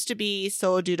she used to be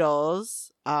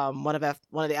Sojudo's, one of the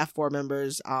F4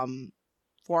 members,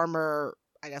 former,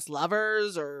 I guess,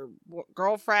 lovers or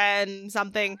girlfriend,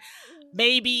 something,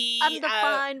 maybe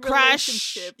undefined crush.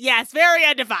 relationship. Yes, very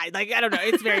undefined. Like, I don't know.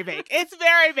 It's very vague. It's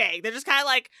very vague. They're just kind of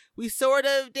like, we sort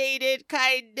of dated,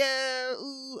 kind of.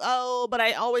 Oh, but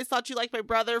I always thought you liked my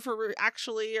brother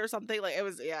actually, or something. Like, it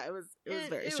was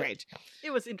very strange. It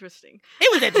was interesting.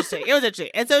 It was interesting.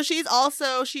 And so she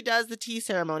does the tea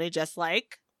ceremony just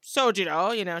like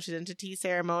Sojudo, you know, she's into tea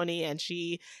ceremony, and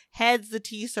she heads the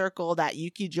tea circle that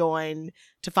Yuki joined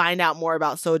to find out more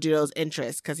about Sojudo's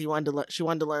interests, because she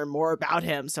wanted to learn more about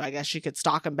him, so I guess she could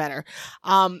stalk him better.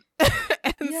 And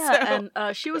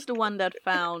she was the one that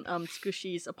found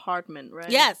Tsukushi's apartment,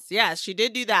 right? Yes, she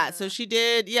did do that. So she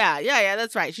did,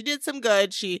 that's right. She did some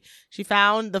good. She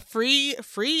found the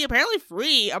apparently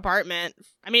free apartment.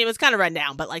 I mean, it was kind of run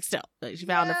down, but like still, like, she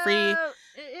found a free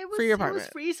apartment. It was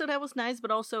free, so that was nice.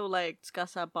 But also, like,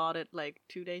 Tsukasa bought it like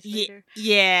 2 days later.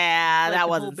 Yeah,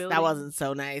 like, that wasn't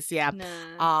so nice. Yeah.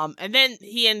 Nah. And then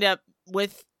he ended up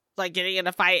with like getting in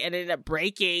a fight and ended up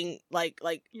breaking like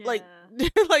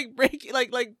breaking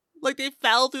like they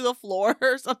fell through the floor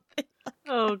or something.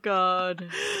 Oh God.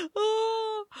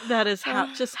 That is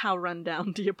how run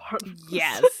down the apartment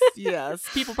was. Yes.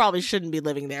 People probably shouldn't be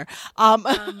living there.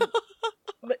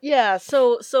 But yeah,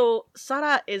 so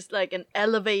Sara is like an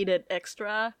elevated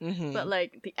extra, mm-hmm. but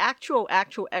like the actual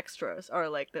extras are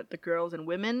like the girls and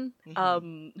women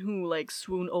who like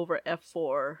swoon over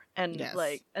F4 and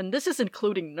like, and this is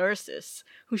including nurses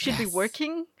who should be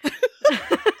working.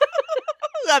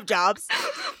 Have jobs.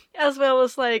 As well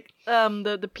as like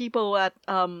the people at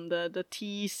the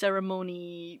tea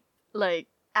ceremony, like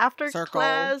after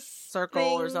class circle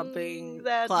or something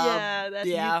that club.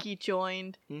 Yuki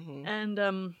joined, mm-hmm.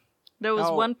 and There was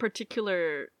Oh. one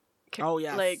particular Oh,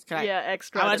 yes. extra. I want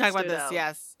to that talk about stood this. out.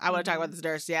 Yes. I want to talk about this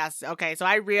nurse. Yes. Okay. So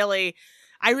I really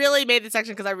made this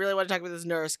section because I really want to talk about this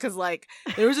nurse because like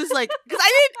there was just like because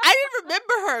I didn't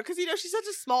remember her because she's such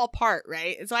a small part,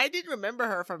 right? And so I didn't remember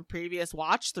her from previous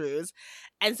watch throughs,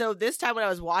 and so this time when I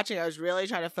was watching, I was really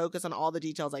trying to focus on all the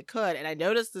details I could, and I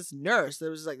noticed this nurse. There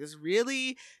was like this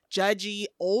really judgy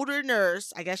older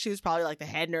nurse. I guess she was probably like the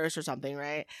head nurse or something,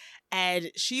 right?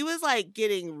 And she was like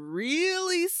getting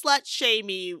really slut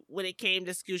shamey when it came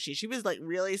to Tsukushi. She was like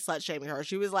really slut shaming her.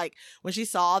 She was like, when she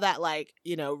saw that like,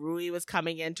 Rui was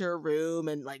coming into her room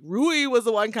and like Rui was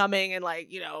the one coming and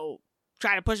like,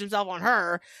 trying to push himself on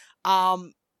her.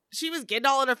 She was getting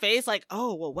all in her face like,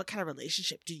 oh, well, what kind of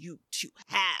relationship do you two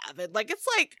have? And like, it's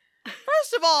like,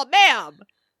 first of all, ma'am,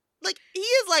 like, he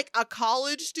is like a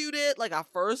college student, like a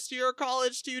first-year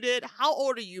college student. How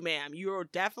old are you, ma'am? You're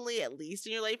definitely at least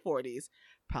in your late 40s,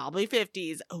 probably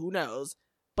 50s, who knows?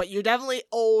 But you're definitely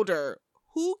older.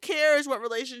 Who cares what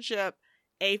relationship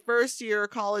a first-year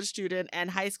college student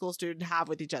and high school student have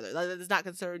with each other? That does not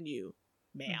concern you,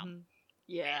 ma'am. Mm-hmm.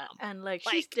 Yeah, Ma'am. and like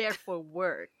she's there for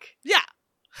work. Yeah.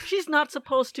 She's not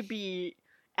supposed to be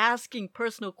asking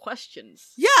personal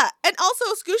questions. Yeah, and also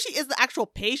Tsukushi is the actual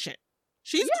patient.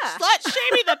 She's slut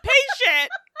shaming the patient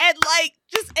and like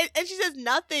and she says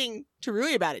nothing to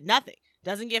Rui about it. Nothing.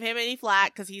 Doesn't give him any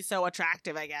flack because he's so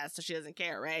attractive, I guess. So she doesn't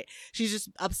care, right? She's just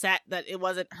upset that it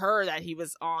wasn't her that he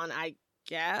was on, I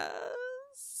guess.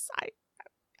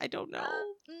 I don't know.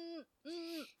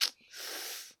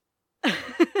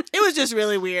 It was just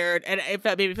really weird and it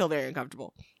made me feel very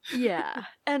uncomfortable. Yeah.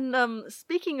 And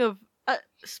speaking of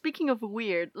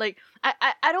weird, like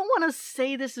I don't want to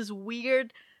say this is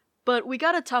weird, but we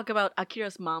gotta talk about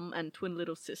Akira's mom and twin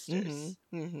little sisters.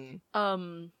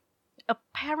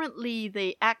 Apparently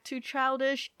they act too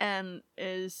childish and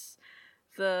is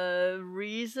the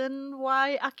reason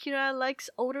why Akira likes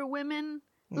older women.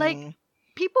 Like,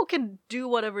 people can do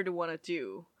whatever they want to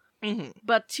do,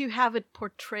 but to have it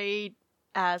portrayed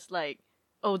as like,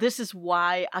 oh, this is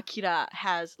why Akira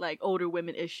has like older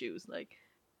women issues, like,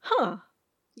 huh.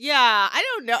 Yeah, I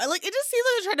don't know. Like, it just seems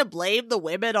like they're trying to blame the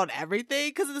women on everything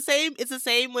because it's the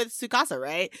same with Tsukasa,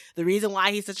 right? The reason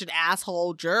why he's such an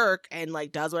asshole jerk and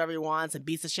like does whatever he wants and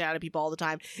beats the shit out of people all the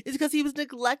time is because he was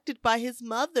neglected by his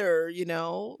mother,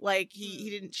 Like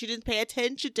she didn't pay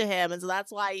attention to him, and so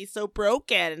that's why he's so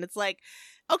broken. And it's like,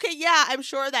 okay, yeah, I'm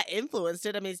sure that influenced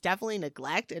it. I mean, it's definitely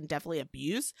neglect and definitely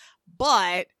abuse,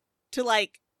 but to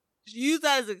like use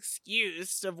that as an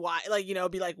excuse of why, like,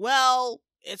 be like, well,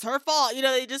 it's her fault.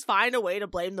 They just find a way to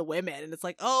blame the women. And it's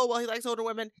like, oh, well, he likes older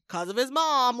women because of his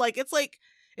mom. Like, it's like,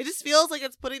 it just feels like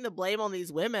it's putting the blame on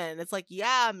these women. It's like,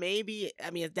 yeah, maybe.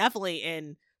 I mean, it's definitely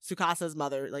in Tsukasa's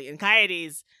mother. Like, in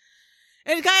Kaede's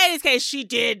case, she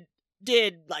did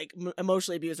like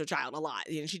emotionally abuse her child a lot.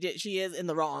 She is in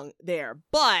the wrong there.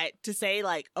 But to say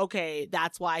like, okay,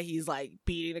 that's why he's like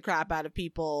beating the crap out of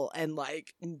people and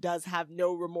like does have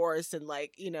no remorse and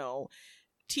like,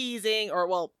 teasing or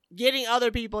well getting other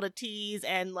people to tease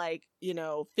and like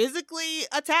physically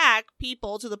attack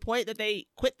people to the point that they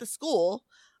quit the school,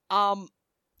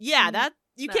 that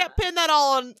you can't pin that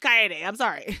all on Kaede. I'm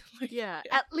sorry. Yeah,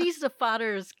 at least the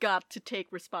father's got to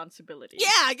take responsibility.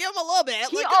 Yeah, give him a little bit.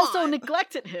 He like, also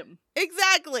neglected him.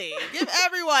 Exactly. Give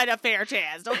everyone a fair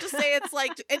chance. Don't just say it's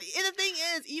like, and the thing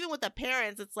is, even with the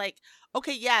parents, it's like,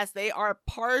 okay, yes, they are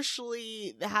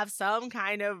partially have some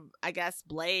kind of, I guess,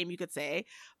 blame, you could say,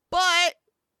 but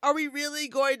are we really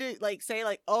going to like say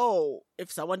like, oh,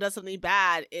 if someone does something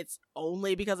bad, it's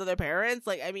only because of their parents?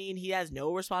 Like, I mean, he has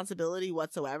no responsibility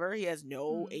whatsoever. He has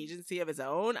no agency of his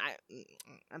own.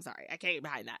 I'm sorry, I can't get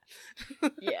behind that.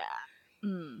 Yeah.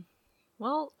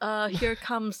 Well, here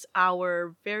comes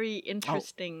our very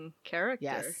interesting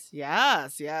character.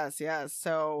 Yes.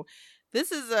 So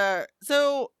this is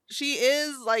so she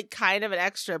is like kind of an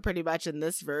extra pretty much in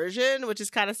this version, which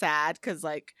is kind of sad because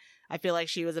like I feel like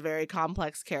she was a very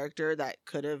complex character that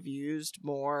could have used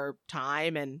more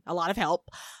time and a lot of help.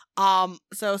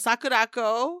 So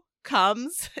Sakurako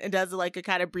comes and does like a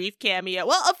kind of brief cameo.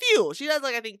 Well, a few. She does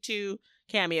like I think 2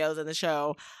 cameos in the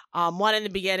show. One in the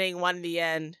beginning, one in the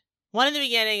end. One in the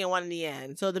beginning and one in the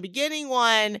end. So in the beginning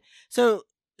one,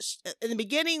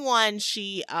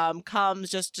 she comes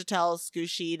just to tell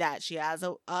Tsukushi that she has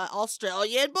a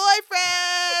Australian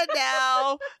boyfriend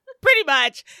now, pretty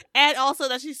much, and also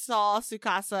that she saw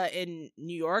Tsukasa in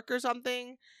New York or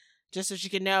something, just so she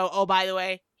could know. Oh, by the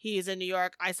way, he's in New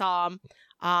York. I saw him.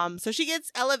 So she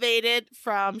gets elevated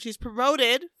she's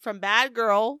promoted from bad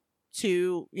girl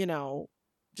to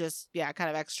just, kind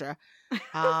of extra.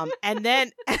 And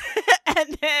then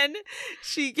and then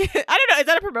I don't know, is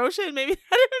that a promotion? Maybe,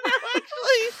 I don't know,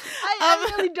 actually.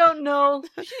 I really don't know.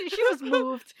 She was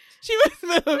moved. She was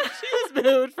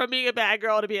moved from being a bad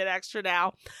girl to be an extra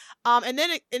now. And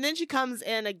then she comes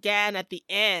in again at the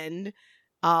end,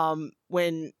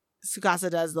 when Tsukasa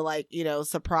does the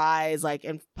surprise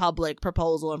in public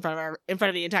proposal in front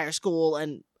of the entire school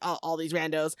and all these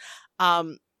randos.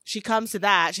 She comes to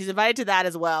that. She's invited to that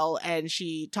as well, and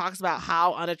she talks about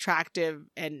how unattractive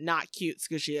and not cute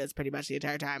Tsukushi is pretty much the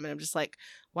entire time. And I'm just like,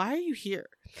 why are you here?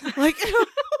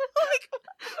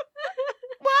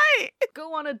 Why?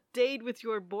 Go on a date with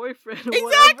your boyfriend. Or exactly.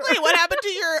 whatever. What happened to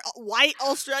your white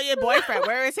Australian boyfriend?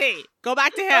 Where is he? Go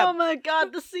back to him. Oh my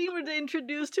god, the scene where they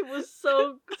introduced him was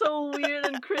so weird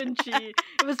and cringy.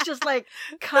 It was just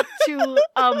cut to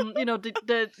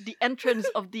the entrance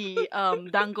of the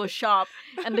dango shop,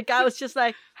 and the guy was just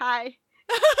like, "Hi."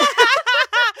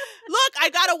 Look, I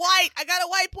got a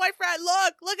white boyfriend.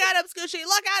 Look at him, Tsukushi.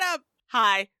 Look at him.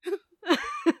 Hi.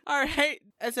 All right.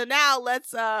 And so now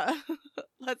let's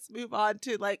move on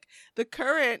to the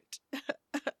current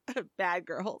bad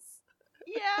girls.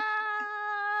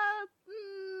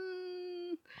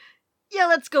 Yeah,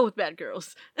 let's go with bad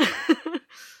girls.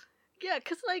 Yeah,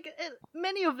 because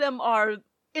many of them are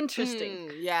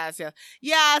interesting. Yes.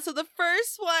 Yeah, so the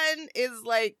first one is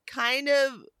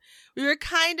we were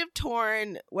kind of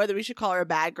torn whether we should call her a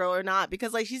bad girl or not,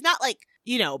 because she's not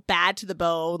bad to the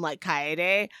bone like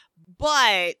Kaede,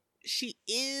 but she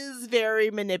is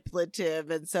very manipulative,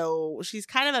 and so she's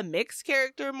kind of a mixed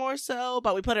character more so,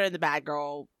 but we put her in the bad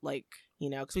girl,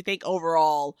 because we think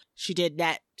overall she did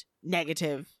net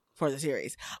negative for the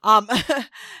series.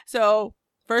 So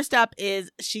first up is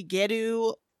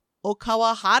Shigeru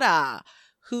Okawahara,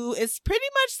 who is pretty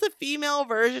much the female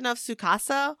version of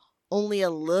Tsukasa, only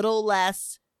a little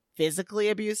less physically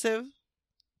abusive.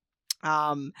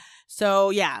 So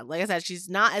yeah, like I said, she's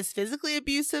not as physically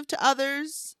abusive to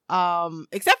others,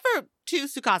 except for to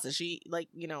Tsukasa. She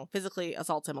physically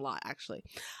assaults him a lot, actually.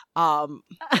 Yeah,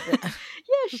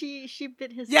 she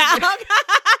bit his yeah. ear.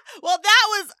 Well, that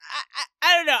was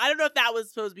I don't know. I don't know if that was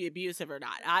supposed to be abusive or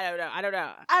not. I don't know. I don't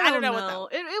know.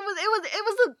 What it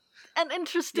was an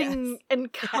interesting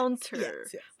encounter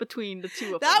between the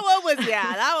two of them. That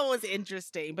one was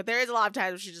interesting. But there is a lot of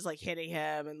times where she's just hitting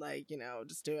him and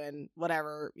just doing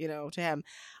whatever to him.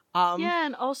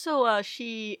 And also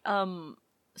she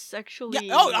sexually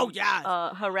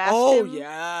harassed him.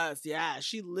 Yes.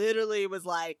 She literally was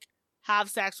like, "Have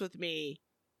sex with me.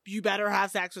 You better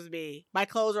have sex with me. My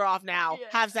clothes are off now. Yeah.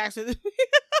 Have sex with me."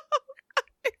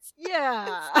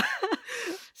 Yeah.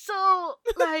 So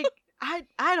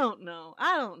I don't know.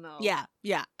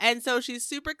 Yeah. And so she's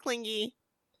super clingy,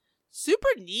 super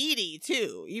needy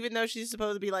too, even though she's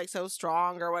supposed to be so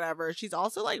strong or whatever. She's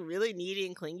also really needy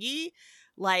and clingy.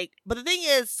 But the thing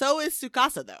is, so is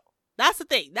Tsukasa though. That's the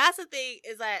thing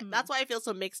is that that's why I feel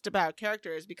so mixed about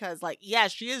characters, because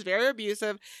yes, she is very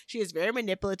abusive. She is very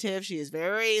manipulative. She is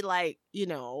very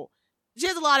she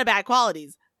has a lot of bad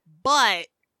qualities, but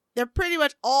they're pretty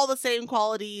much all the same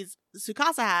qualities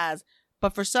Tsukasa has.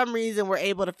 But for some reason, we're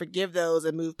able to forgive those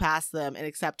and move past them and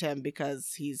accept him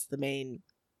because he's the main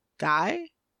guy.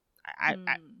 I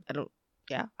don't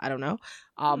know.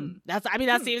 That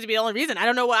seems to be the only reason. I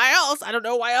don't know why else. I don't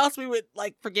know why else we would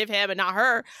forgive him and not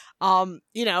her.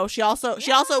 She also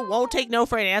won't take no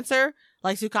for an answer.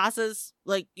 Tsukasa's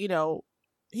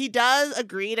he does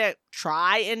agree to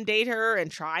try and date her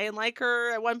and try and like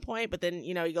her at one point, but then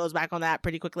he goes back on that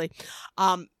pretty quickly.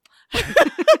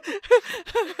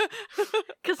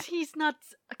 Because she's not.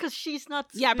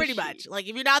 Yeah, pretty much. If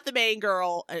you're not the main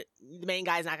girl, the main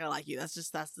guy's not gonna like you. That's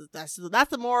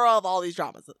the moral of all these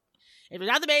dramas. If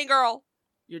you're not the main girl,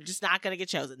 you're just not gonna get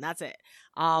chosen. That's it.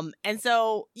 And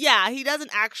so yeah, he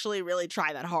doesn't actually really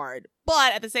try that hard.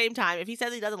 But at the same time, if he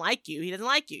says he doesn't like you, he doesn't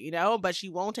like you, But she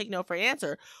won't take no for an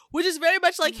answer, which is very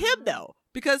much like him though,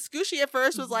 because Tsukushi at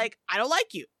first was like, "I don't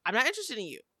like you. I'm not interested in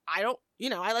you. I don't,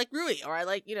 I like Rui, or I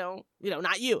like,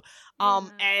 not you."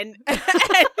 And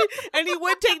he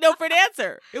wouldn't take no for an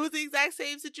answer. It was the exact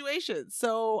same situation.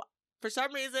 So for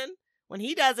some reason, when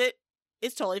he does it,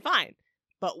 it's totally fine.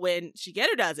 But when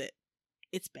Shigeru does it,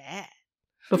 it's bad.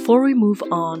 Before we move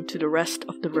on to the rest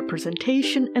of the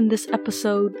representation in this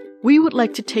episode, we would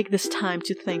like to take this time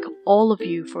to thank all of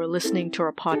you for listening to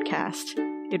our podcast.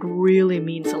 It really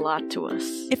means a lot to us.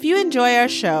 If you enjoy our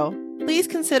show, please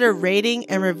consider rating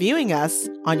and reviewing us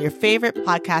on your favorite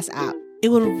podcast app. It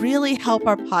would really help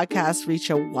our podcast reach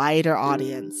a wider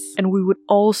audience. And we would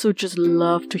also just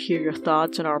love to hear your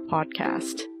thoughts on our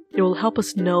podcast. It will help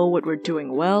us know what we're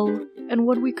doing well and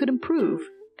what we could improve.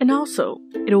 And also,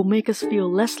 it will make us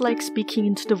feel less like speaking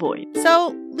into the void.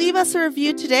 So leave us a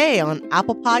review today on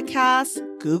Apple Podcasts,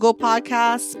 Google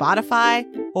Podcasts, Spotify,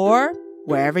 or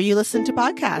wherever you listen to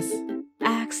podcasts.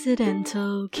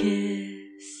 Accidental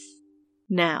kiss.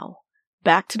 Now,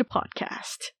 back to the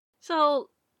podcast. So,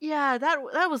 yeah,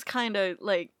 that was kind of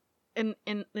like in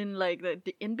like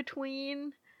the in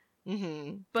between.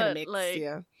 Mm-hmm. But mixed, like,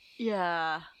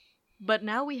 yeah. But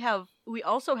now we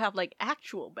also have like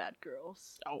actual bad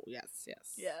girls. Oh yes.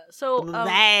 Yeah. So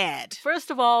bad.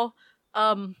 First of all,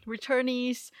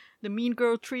 returnees, the mean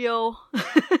girl trio.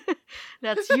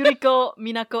 That's Yuriko,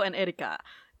 Minako, and Erika.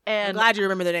 And I'm glad you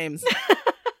remember their names.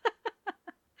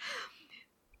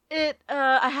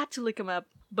 I had to look them up,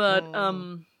 but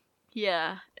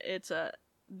yeah, it's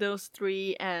those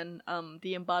three and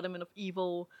the embodiment of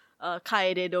evil,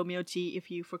 Kaede Domyoji, if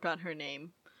you forgot her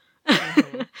name.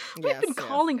 Mm-hmm. We've been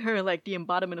calling her like the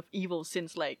embodiment of evil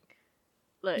since like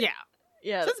yeah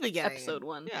since the beginning, episode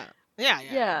 1.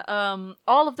 Yeah.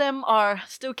 All of them are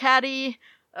still catty.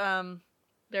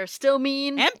 They're still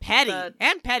mean and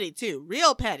petty too,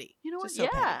 real petty. You know what? So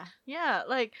petty. Yeah.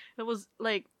 Like it was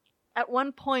like at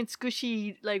one point,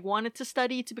 Tsukushi like wanted to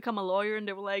study to become a lawyer, and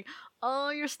they were like, "Oh,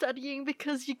 you're studying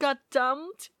because you got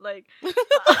dumped." Like, like,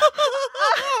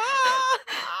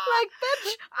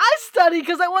 bitch, I study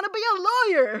because I want to be a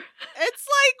lawyer. It's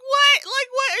like, what? Like,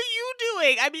 what are you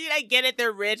doing? I mean, I get it.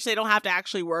 They're rich. They don't have to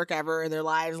actually work ever in their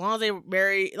lives. As long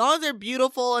as they're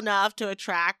beautiful enough to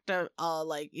attract a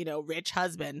like, you know, rich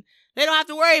husband, they don't have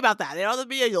to worry about that. They don't have to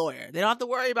be a lawyer. They don't have to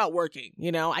worry about working.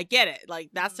 You know, I get it. Like,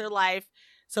 that's their life.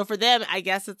 So for them, I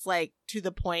guess it's like to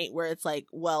the point where it's like,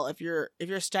 well, if you're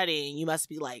studying, you must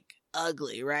be like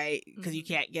ugly, right? Because you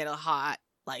can't get a hot,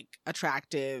 like,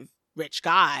 attractive, rich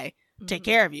guy to take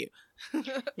care of you.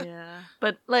 Yeah,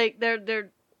 but like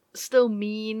they're still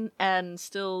mean and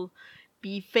still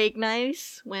be fake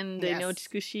nice when they know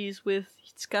Tsukushi's with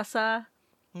Tsukasa.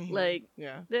 Mm-hmm. Like,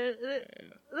 yeah,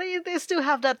 they still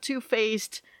have that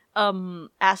two-faced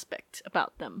aspect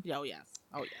about them. Oh yes.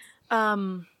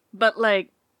 But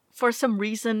like for some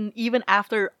reason, even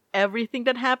after everything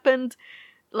that happened,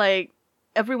 like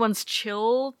everyone's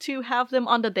chill to have them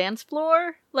on the dance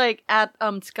floor, like at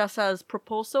Tsukasa's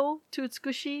proposal to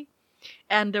Tsukushi,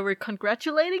 and they were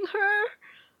congratulating her.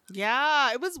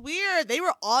 Yeah, it was weird. They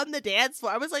were on the dance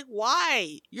floor. I was like,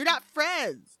 why? You're not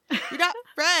friends. You're not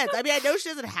friends. I mean, I know she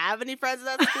doesn't have any friends in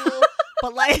that school,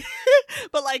 but like,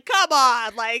 come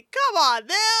on,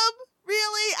 them.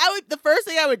 Really? The first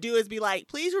thing I would do is be like,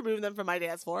 please remove them from my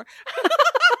dance floor.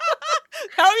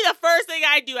 That would be the first thing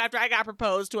I'd do after I got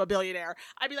proposed to a billionaire.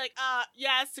 I'd be like,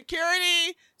 yes,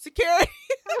 security.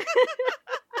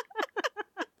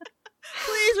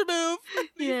 Please remove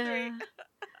these three.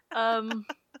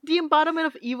 The embodiment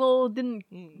of evil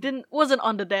wasn't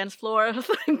on the dance floor,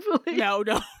 thankfully. No,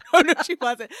 she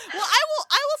wasn't. Well, I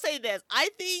will say this. I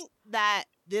think that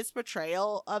this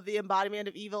portrayal of the embodiment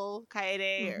of evil,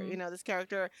 Kaede, or, you know, this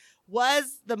character,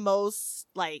 was the most,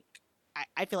 like,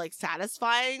 I feel like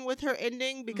satisfying with her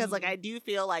ending, because like I do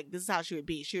feel like this is how she would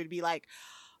be. She would be like,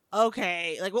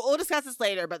 okay, like we'll discuss this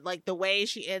later, but like the way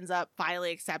she ends up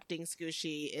finally accepting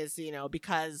Tsukushi is, you know,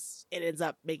 because it ends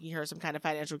up making her some kind of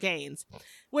financial gains,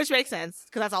 which makes sense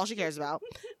because that's all she cares about.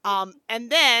 And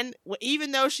then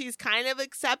even though she's kind of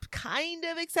accepted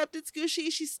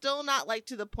Tsukushi, she's still not like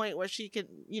to the point where she can,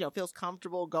 you know, feels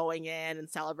comfortable going in and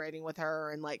celebrating with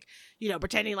her and like, you know,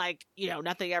 pretending like, you know,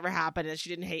 nothing ever happened and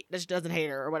she doesn't hate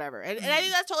her or whatever. And I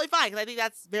think that's totally fine because I think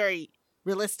that's very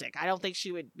realistic. I don't think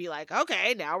she would be like,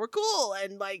 okay, now we're cool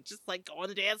and like just like go on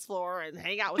the dance floor and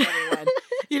hang out with everyone.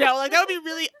 You know, like I would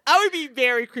be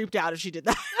very creeped out if she did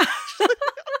that.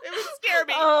 It would scare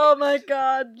me. Oh my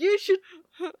god, you should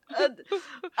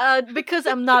because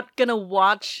I'm not gonna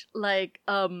watch like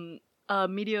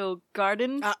Meteor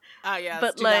Garden. Yeah,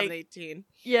 but 2018. Like,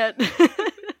 yeah.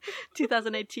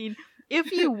 2018. If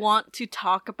you want to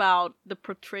talk about the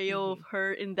portrayal of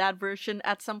her in that version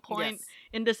at some point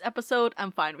in this episode,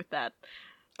 I'm fine with that.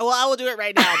 Well, I will do it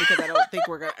right now because I don't think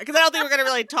we're gonna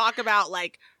really talk about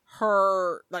like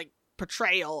her like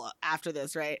portrayal after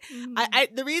this, right? I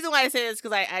the reason why I say this is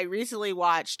because I recently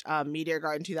watched Meteor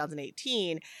Garden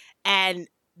 2018, and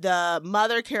the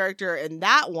mother character in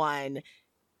that one,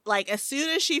 like as soon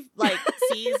as she like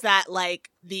sees that like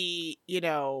that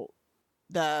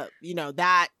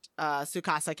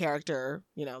Tsukasa character,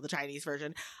 you know, the Chinese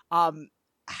version,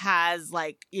 has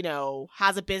like,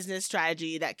 has a business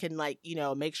strategy that can like,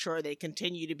 make sure they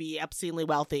continue to be obscenely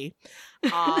wealthy.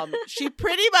 She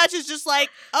pretty much is just like,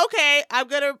 okay, I'm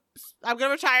gonna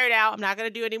retire now. I'm not gonna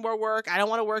do any more work. I don't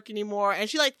want to work anymore. And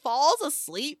she like falls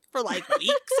asleep for like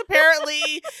weeks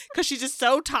apparently, because she's just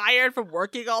so tired from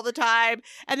working all the time.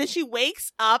 And then she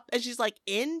wakes up and she's like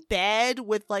in bed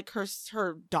with like her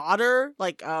daughter,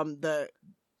 like the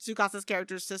Tsukasa's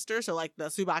character's sister, so like the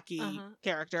Tsubaki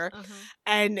character.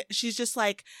 And she just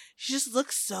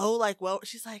looks so like, well,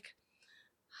 she's like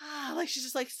she's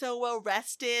just like so well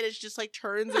rested, and she just like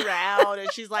turns around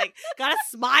and she's like got a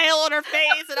smile on her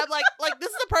face, and I'm like this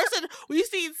is the person we've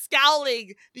seen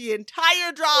scowling the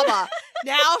entire drama.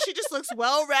 Now she just looks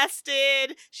well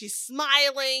rested, she's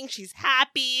smiling, she's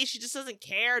happy, she just doesn't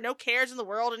care, no cares in the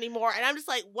world anymore. And I'm just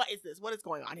like, what is this? What is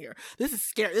going on here? This is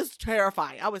scary. This is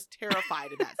terrifying. I was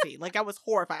terrified in that scene. Like I was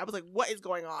horrified. I was like, what is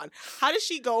going on? How does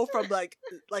she go from like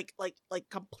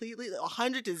completely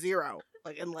 100 to 0?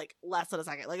 Like in like less than a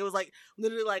second. Like it was like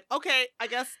literally like, okay, I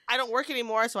guess I don't work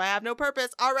anymore, so I have no purpose.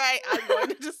 All right, I'm going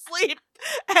to just sleep,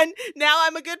 and now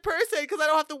I'm a good person because I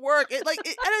don't have to work. I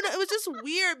don't know. It was just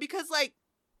weird because like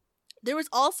there was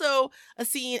also a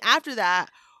scene after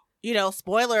that.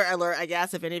 Spoiler alert, I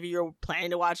guess, if any of you are planning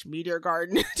to watch Meteor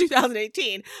Garden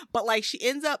 2018, but like she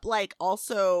ends up like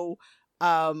also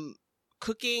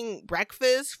cooking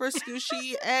breakfast for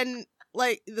Tsukushi and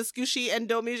like the Tsukushi and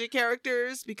Domiji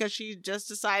characters, because she just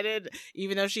decided,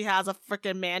 even though she has a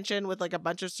freaking mansion with like a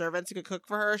bunch of servants who could cook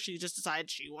for her, she just decided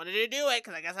she wanted to do it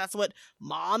because I guess that's what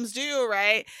moms do,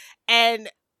 right? And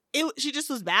she just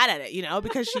was bad at it,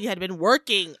 because she had been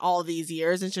working all these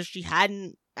years, and so she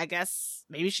hadn't, I guess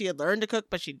maybe she had learned to cook,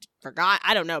 but she forgot.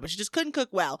 I don't know, but she just couldn't cook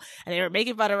well. And they were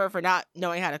making fun of her for not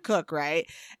knowing how to cook, right?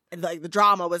 And like the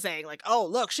drama was saying like, oh,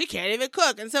 look, she can't even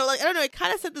cook. And so like, I don't know, it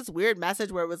kind of sent this weird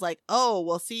message where it was like, oh,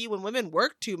 well, see, when women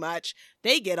work too much,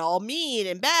 they get all mean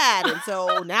and bad. And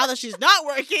so now that she's not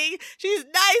working, she's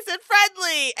nice and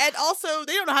friendly. And also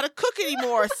they don't know how to cook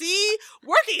anymore. See,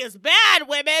 working is bad,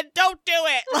 women. Don't do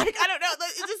it. Like, I don't know.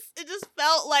 It just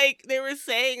felt like they were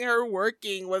saying her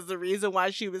working was the reason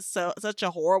why she was such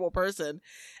a horrible person.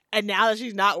 And now that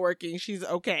she's not working, she's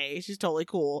okay. She's totally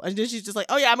cool. And then she's just like,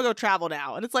 oh yeah, I'm gonna go travel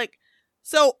now. And it's like,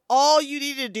 so all you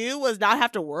needed to do was not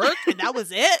have to work, and that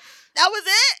was it? That was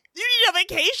it? You need a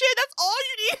vacation? That's all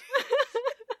you need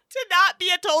to not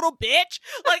be a total bitch?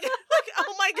 Like,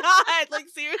 oh my god, like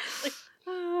seriously.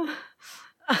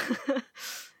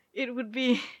 It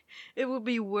would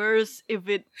be worse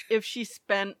if she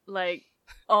spent like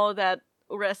all that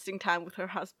resting time with her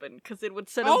husband, because it would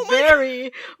send a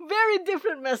very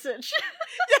different message.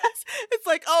 Yes, it's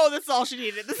like, oh, this is all she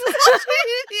needed. This is all she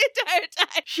needed the entire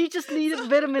time. She just needed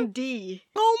vitamin D.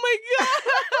 Oh my god.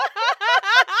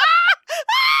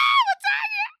 What's on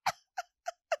here?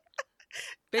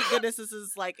 Thank goodness this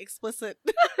is like explicit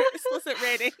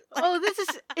rating. Oh,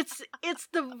 it's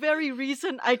the very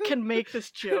reason I can make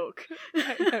this joke.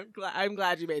 I'm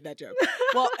glad you made that joke.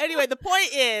 Well, anyway, the point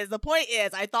is,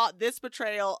 I thought this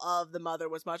portrayal of the mother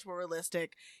was much more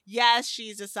realistic. Yes,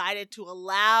 she's decided to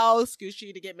allow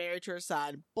Tsukushi to get married to her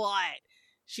son, but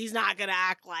she's not gonna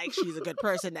act like she's a good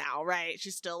person now, right?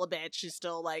 She's still a bitch. She's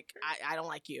still like, I don't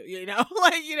like you, and I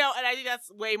think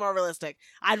that's way more realistic.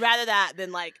 I'd rather that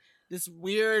than like this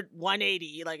weird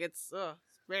 180. Like it's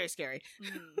very scary.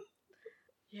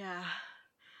 Yeah.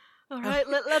 All right,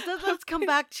 let's come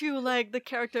back to like the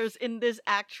characters in this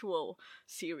actual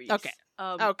series. Okay.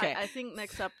 Okay. I think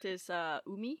next up is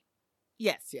Umi.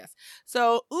 Yes.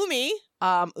 So Umi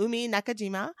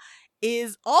Nakajima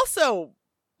is also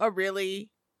a really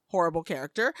horrible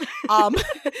character.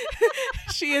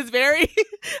 She is very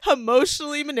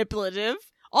emotionally manipulative.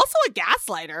 Also a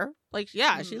gaslighter. Like,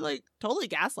 yeah, she like totally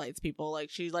gaslights people. Like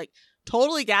she like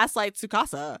totally gaslights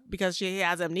Tsukasa because she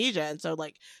has amnesia, and so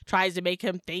like tries to make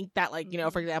him think that like,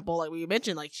 for example, like we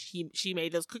mentioned, like she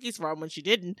made those cookies for him when she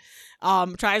didn't.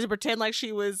 Tries to pretend like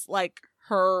she was like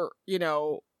her,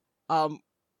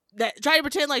 that trying to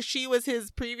pretend like she was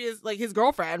his previous, like his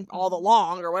girlfriend all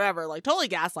along or whatever. Like totally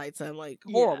gaslights him. Like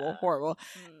horrible.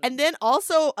 And then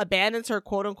also abandons her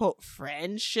quote unquote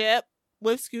friendship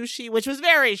with Tsukushi, which was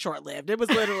very short-lived. It was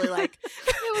literally like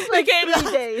it was like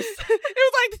 3 days. It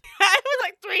was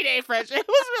like 3-day friendship. It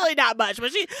was really not much.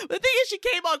 But the thing is, she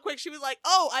came on quick. She was like,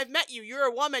 "Oh, I've met you. You're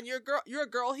a woman. You're a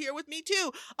girl here with me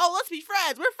too. Oh, let's be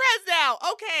friends. We're friends now.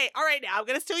 Okay, all right. Now I'm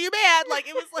gonna steal your man." Like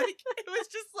it was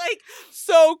just like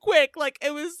so quick. Like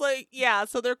it was like, yeah.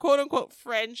 So their quote unquote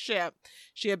friendship,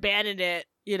 she abandoned it.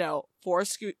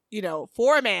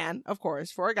 For a man, of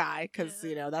course, for a guy, because,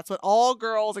 that's what all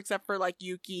girls, except for, like,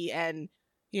 Yuki and,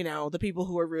 the people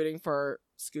who are rooting for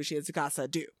Tsukushi and Tsukasa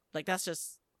do. Like, that's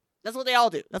what they all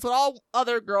do. That's what all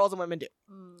other girls and women do.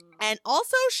 And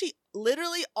also, she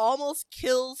literally almost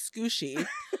kills Tsukushi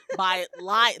by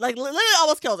lying, like literally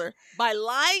almost killed her by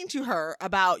lying to her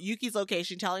about Yuki's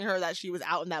location, telling her that she was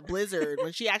out in that blizzard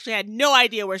when she actually had no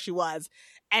idea where she was.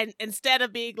 And instead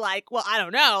of being like, well, I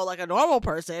don't know, like a normal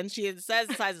person, she instead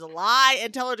decides to lie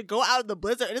and tell her to go out in the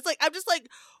blizzard. And it's like, I'm just like,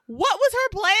 what was her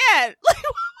plan? Like, what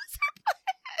was her plan?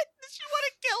 Did she want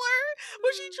to kill her?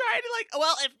 Was she trying to like,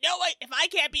 well, if I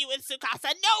can't be with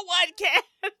Tsukasa, no one can.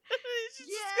 She's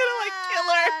just gonna like kill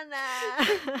her.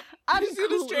 Nah. She's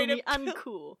gonna straight up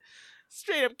uncool.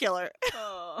 Straight up kill her.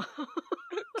 Oh.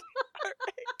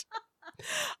 Alright.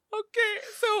 Okay,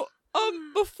 so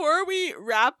before we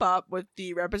wrap up with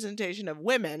the representation of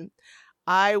women,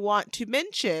 I want to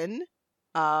mention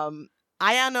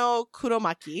Ayano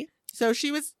Kuromaki. So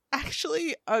she was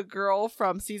actually a girl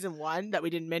from season 1 that we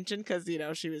didn't mention because, you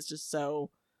know, she was just so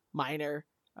minor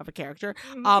of a character.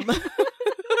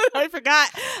 I forgot.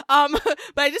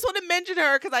 But I just want to mention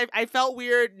her because I felt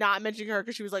weird not mentioning her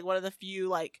because she was like one of the few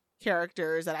like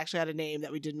characters that actually had a name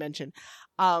that we did mention.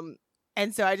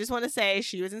 And so I just want to say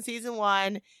she was in season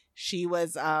 1. She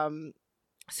was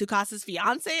Tsukasa's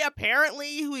fiance,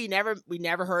 apparently, who we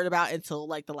never heard about until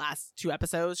like the last 2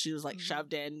 episodes. She was like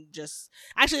shoved in. Just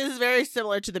actually, this is very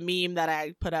similar to the meme that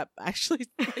I put up actually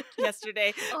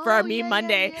yesterday for our meme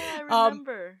Monday. Yeah, I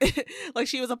remember. Like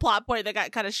she was a plot point that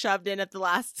got kind of shoved in at the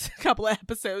last couple of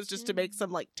episodes just to make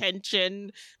some like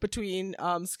tension between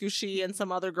Tsukushi and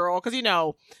some other girl, because you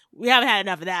know we haven't had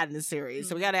enough of that in the series,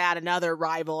 so we got to add another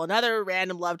rival, another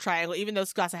random love triangle, even though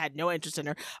Tsukasa had no interest in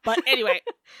her. But anyway,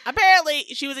 apparently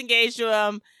she was engaged to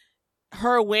him.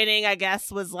 Her winning, I guess,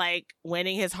 was like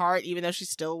winning his heart, even though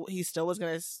he still was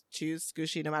gonna choose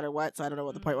Tsukushi no matter what. So I don't know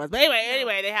what the point was. But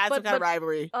anyway, they had some kind of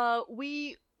rivalry.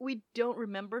 We don't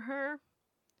remember her,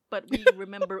 but we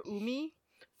remember Umi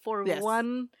for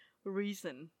one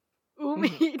reason.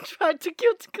 Umi tried to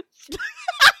kill Tsukushi.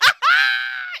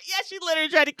 Yeah, she literally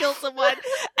tried to kill someone.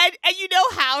 and you know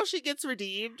how she gets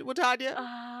redeemed,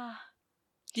 Watanya?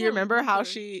 Do you remember how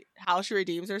she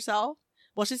redeems herself?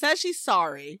 Well, she says she's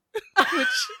sorry,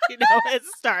 which, you know, is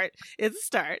a start. It's a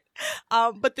start.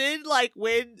 But then, like,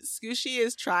 when Tsukushi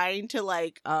is trying to,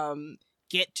 like,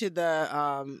 get to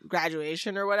the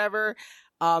graduation or whatever,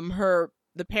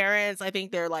 the parents, I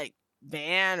think their, like,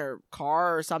 van or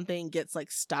car or something gets,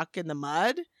 like, stuck in the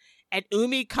mud. And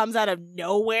Umi comes out of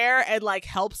nowhere and, like,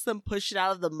 helps them push it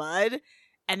out of the mud.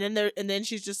 And then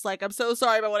she's just like, I'm so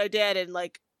sorry about what I did. And,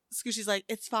 like, Tsukushi's like,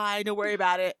 it's fine, don't worry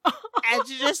about it. And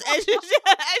she just goes, and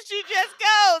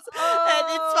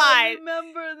it's fine. I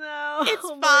remember now. It's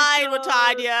fine,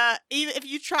 Watanya. Even if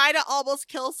you try to almost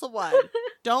kill someone,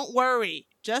 don't worry.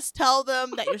 Just tell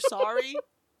them that you're sorry.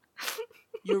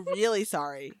 You're really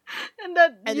sorry.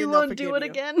 And you won't do it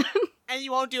again. And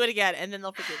you won't do it again, and then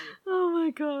they'll forgive you. Oh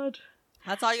my god.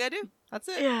 That's all you gotta do. That's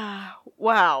it. Yeah.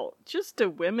 Wow. Just the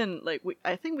women, like,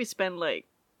 I think we spent like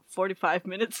 45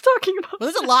 minutes talking about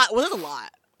There's a lot. There's a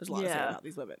lot to say about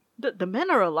these women. The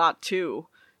men are a lot too.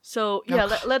 So yeah,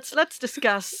 let's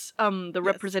discuss the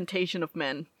representation of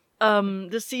men.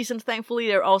 This season, thankfully,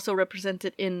 they're also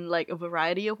represented in like a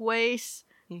variety of ways.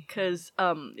 Because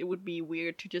it would be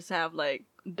weird to just have like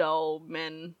dull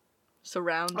men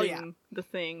surrounding the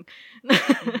thing.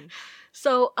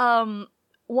 So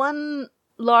one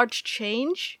large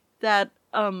change that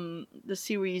the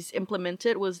series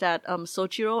implemented was that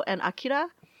Soichiro and Akira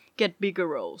get bigger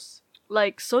roles.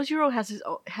 Like Soichiro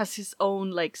has his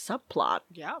own like subplot.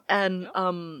 Yeah. And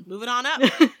moving on up.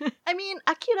 I mean,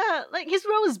 Akira, like his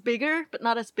role is bigger, but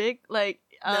not as big. Like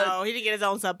no, he didn't get his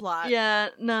own subplot. Yeah,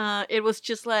 nah, it was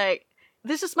just like,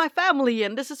 this is my family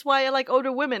and this is why I like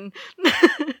older women.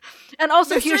 And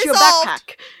also here's your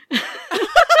backpack.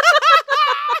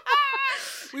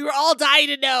 We were all dying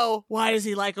to know, why does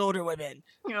he like older women?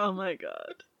 Oh my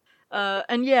god.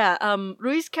 And yeah,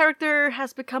 Rui's character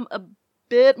has become a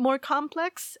bit more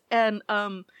complex, and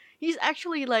he's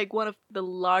actually like one of the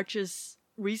largest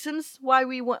reasons why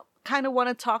we kind of want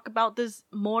to talk about this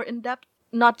more in depth.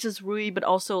 Not just Rui, but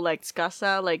also like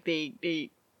Tsukasa. Like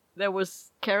there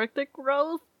was character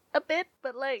growth a bit,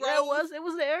 but like it was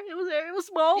there. It was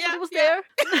small, but it was there.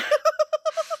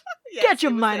 Yes, get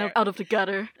your mind out of the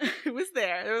gutter. It was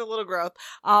there. There was a little growth.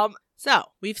 So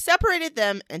we've separated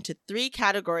them into 3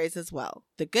 categories as well: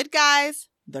 the good guys,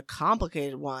 the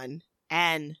complicated one,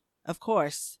 and of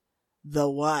course, the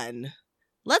one.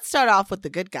 Let's start off with the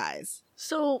good guys.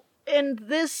 So in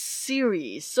this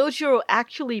series, Soichiro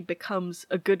actually becomes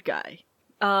a good guy.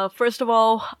 First of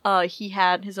all, he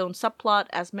had his own subplot,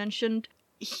 as mentioned.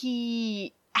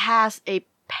 He has a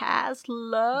past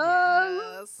love.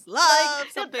 Yes. Love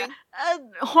something.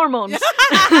 Hormones.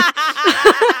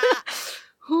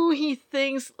 Who he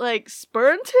thinks, like,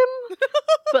 spurned him,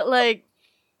 but, like,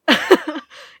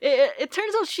 it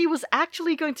turns out she was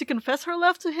actually going to confess her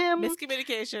love to him.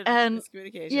 Miscommunication. And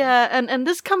Miscommunication. yeah, and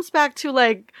this comes back to,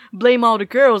 like, blame all the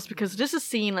girls, because this is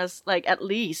seen as, like, at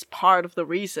least part of the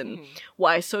reason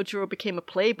why Sojiro became a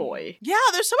playboy. Yeah,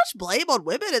 there's so much blame on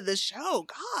women in this show.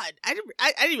 God, I didn't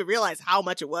even realize how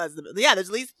much it was. Yeah, there's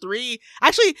at least 3.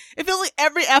 Actually, it feels like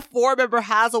every F4 member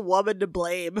has a woman to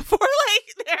blame for,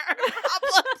 like, their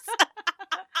problems.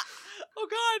 Oh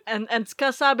God! And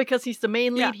Tsukasa, because he's the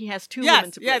main lead, he has 2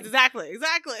 women to blame. Yes,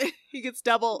 exactly. He gets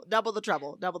double the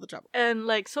trouble. And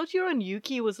like Sojiro and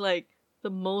Yuki was like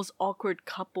the most awkward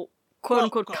couple, quote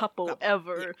unquote couple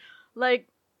ever. Yeah.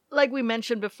 Like we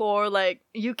mentioned before, like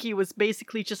Yuki was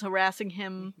basically just harassing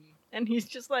him, and he's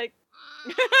just like,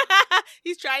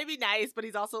 he's trying to be nice, but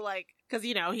he's also like, because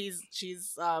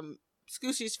she's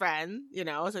Tsukushi's friend,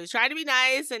 so he's trying to be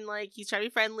nice and like he's trying to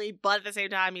be friendly, but at the same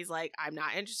time he's like, I'm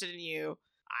not interested in you.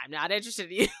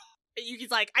 Yuki's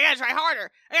like, I gotta try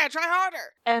harder.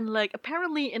 And like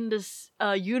apparently in this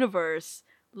universe,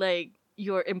 like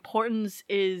your importance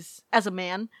is as a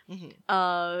man,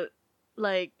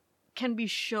 like can be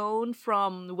shown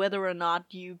from whether or not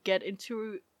you get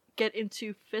into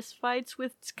fist fights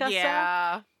with Tsukasa.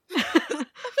 Yeah.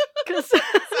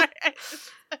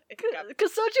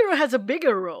 Because Sojiro has a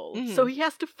bigger role, so he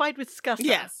has to fight with Tsukasa.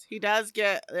 Yes, he does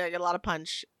get a lot of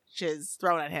punches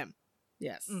thrown at him.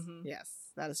 Yes, yes,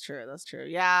 that is true. That's true.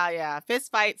 Yeah.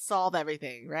 Fist fights solve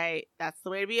everything, right? That's the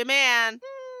way to be a man.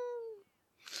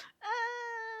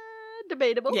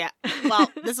 Debatable. Yeah. Well,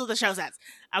 this is what the show says.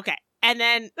 Okay, and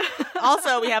then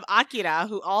also we have Akira,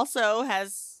 who also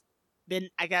has been,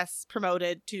 I guess,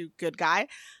 promoted to good guy.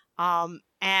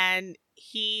 And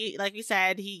he, like we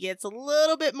said, he gets a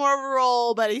little bit more of a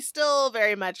role, but he's still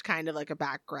very much kind of like a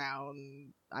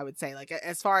background, I would say. Like,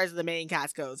 as far as the main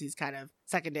cast goes, he's kind of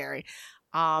secondary.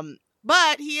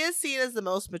 But he is seen as the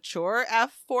most mature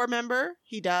F4 member.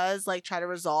 He does, like, try to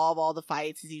resolve all the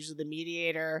fights. He's usually the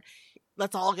mediator.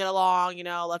 Let's all get along,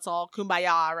 let's all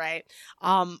kumbaya, right?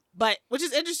 But which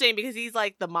is interesting because he's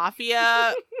like the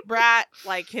mafia brat.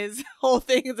 Like his whole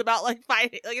thing is about like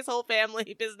fighting, like his whole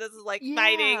family business is like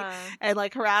fighting and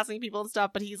like harassing people and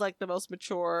stuff. But he's like the most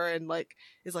mature and like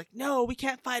is like, no, we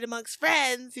can't fight amongst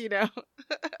friends,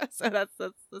 So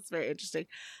that's very interesting.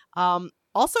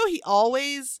 Also, he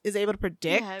always is able to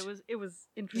predict. Yeah, it was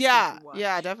interesting. To watch.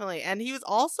 Yeah, definitely. And he was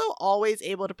also always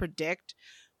able to predict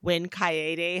when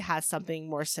Kaede has something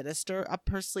more sinister up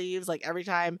her sleeves. Like every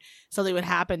time something would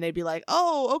happen, they'd be like,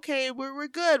 oh, okay, we're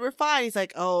good, we're fine. He's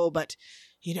like, oh, but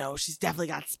she's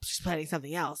planning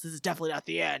something else. This is definitely not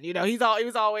the end. He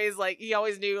was always like, he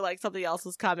always knew like something else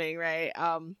was coming, right?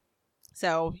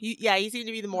 So he seemed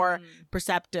to be the more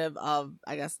perceptive of,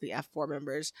 I guess, the F4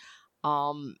 members.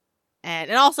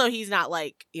 And also he's not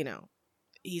like,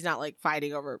 he's not like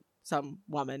fighting over some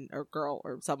woman or girl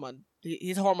or someone.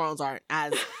 His hormones aren't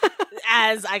as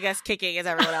I guess kicking as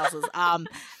everyone else's.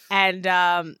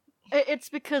 It's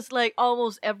because like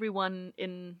almost everyone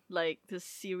in like this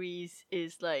series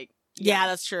is like yeah,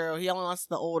 that's true. He only wants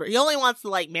the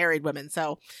like married women.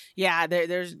 So yeah,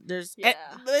 there's him and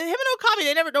Okami,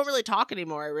 they don't really talk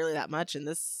anymore really that much in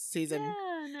this season.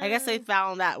 Yeah, no. I guess they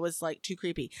found that was like too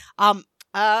creepy.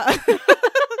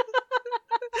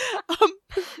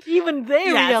 Even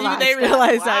they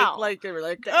realized wow. like they were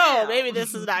like, oh, maybe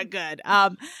this is not good.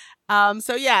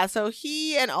 So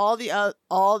he and all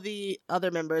the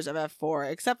other members of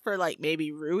F4, except for like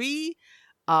maybe Rui,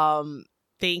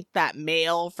 think that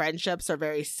male friendships are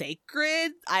very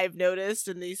sacred. I've noticed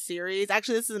in these series,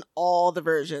 actually this is in all the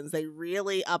versions, they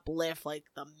really uplift like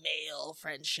the male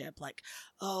friendship. Like,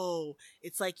 oh,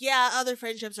 it's like, yeah, other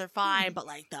friendships are fine, but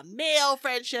like the male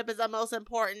friendship is the most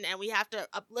important and we have to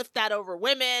uplift that over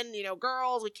women,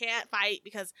 girls, we can't fight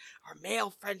because our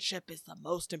male friendship is the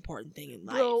most important thing in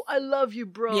life. Bro, I love you,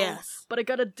 bro. Yes. But I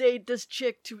gotta date this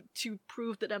chick to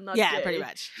prove that I'm not gay. Yeah, pretty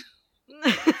much.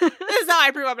 This is how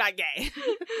I prove I'm not gay.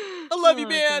 I love you,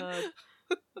 man.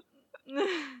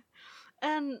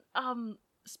 And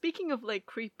speaking of like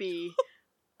creepy,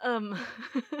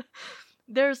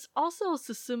 there's also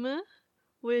Susumu,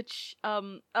 which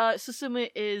Susumu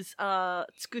is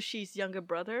Tsukushi's younger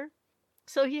brother.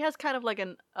 So he has kind of like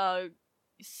an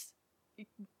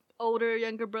older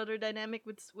younger brother dynamic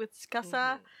with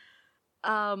Tsukasa.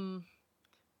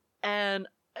 And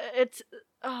it's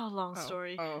long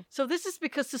story. So this is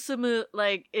because Susumu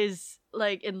like is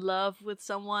like in love with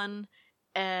someone,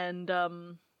 and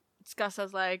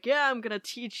Tsukasa's like, yeah, I'm gonna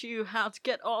teach you how to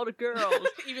get all the girls.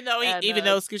 even though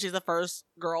Tsukushi's the first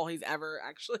girl he's ever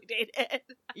actually dated.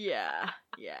 Yeah.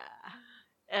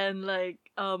 And like,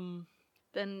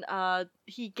 then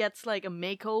he gets like a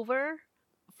makeover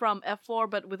from F4,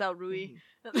 but without Rui.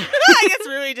 I guess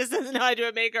Rui just doesn't know how to do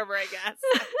a makeover, I guess.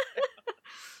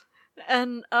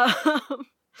 And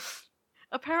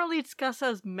apparently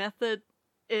Tsukasa's method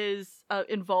is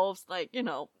involves like, you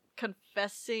know,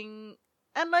 confessing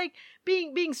and like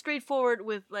being straightforward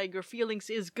with like your feelings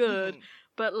is good,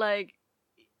 but like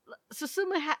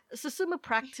Susumu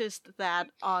practiced that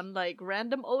on like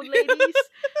random old ladies.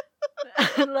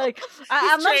 And like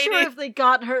I'm not sure if they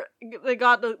got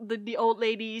the old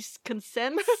lady's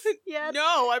consent yet.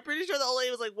 No, I'm pretty sure the old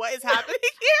lady was like, what is happening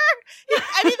here?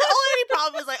 I mean, the old lady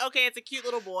probably was like, okay, it's a cute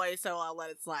little boy, so I'll let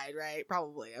it slide, right?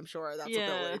 Probably. I'm sure that's what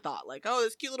the old lady thought. Like, oh,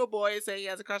 this cute little boy is saying he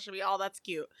has a crush on me. Oh, that's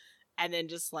cute. And then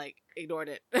just like ignored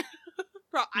it.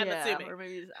 I'm assuming. Or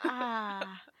maybe it's,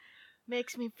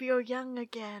 makes me feel young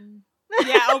again.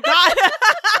 Yeah, oh god.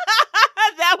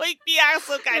 That would be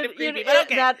also kind of creepy, but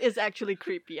okay. That is actually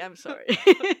creepy, I'm sorry.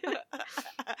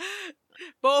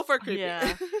 Both are creepy.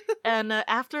 Yeah. And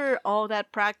after all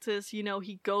that practice, you know,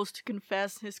 he goes to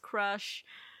confess his crush.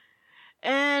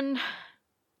 And,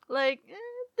 like, it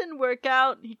didn't work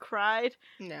out. He cried.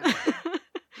 No.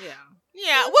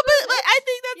 Yeah, well, but I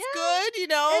think that's good, you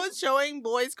know, it's showing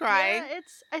boys crying. Yeah,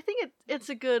 I think it's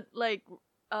a good, like,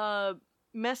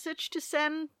 message to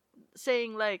send,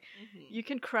 saying, like, you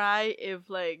can cry if,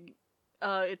 like,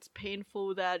 it's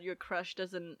painful that your crush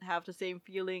doesn't have the same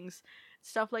feelings,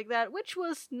 stuff like that, which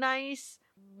was nice,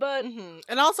 but...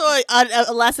 And also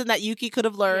a lesson that Yuki could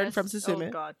have learned from Susumu.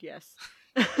 Oh god, yes.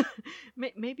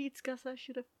 Maybe Tsukasa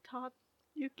should have taught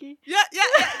Yuki. Yeah, do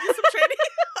some training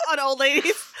on old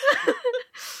ladies.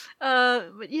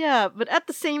 But at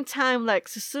the same time, like,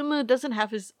 Susumu doesn't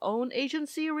have his own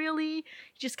agency, really.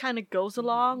 He just kind of goes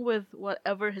along with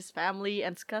whatever his family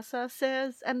and Tsukasa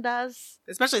says and does.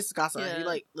 Especially Tsukasa. He,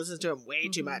 like, listens to him way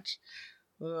too much.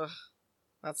 Ugh.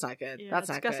 That's not good. Yeah, that's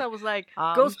not good. Tsukasa was like,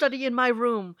 go study in my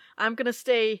room. I'm gonna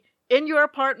stay in your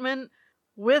apartment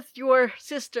with your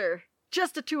sister.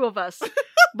 Just the two of us.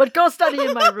 But go study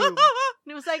in my room. And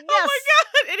he was like, yes. Oh my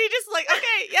god. And he just like,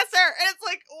 okay, yes sir. And it's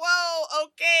like, whoa,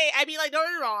 okay. I mean, like, don't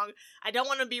get me wrong. I don't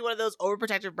want to be one of those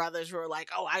overprotective brothers who are like,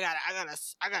 oh, I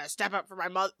gotta step up for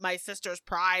my sister's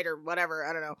pride or whatever.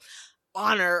 I don't know.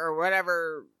 Honor or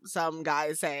whatever some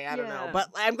guys say. I don't know. But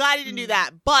I'm glad he didn't do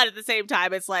that. But at the same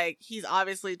time, it's like he's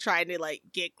obviously trying to like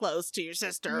get close to your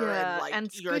sister and like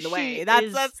and you're in the way.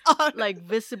 That's like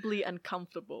visibly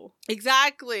uncomfortable.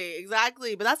 Exactly.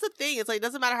 But that's the thing. It's like it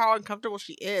doesn't matter how uncomfortable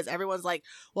she is. Everyone's like,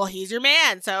 well, he's your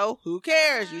man, so who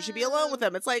cares? You should be alone with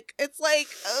him. It's like,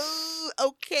 oh,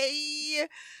 okay.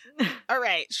 All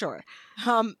right, sure.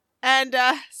 And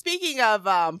speaking of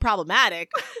problematic,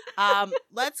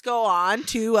 let's go on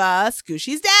to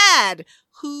Tsukushi's dad,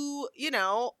 who, you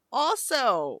know,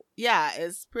 also,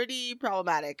 is pretty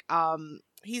problematic.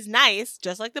 He's nice,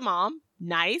 just like the mom,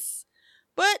 nice,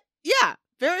 but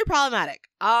very problematic.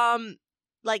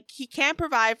 Like, he can't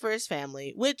provide for his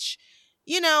family, which,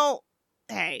 you know,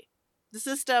 hey, the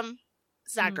system,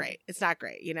 it's not great. It's not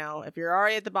great. You know, if you're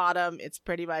already at the bottom, it's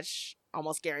pretty much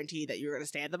almost guaranteed that you're going to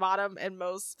stay at the bottom, and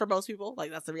for most people,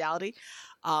 like, that's the reality.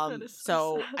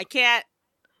 So I can't,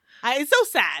 it's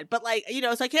so sad, but like, you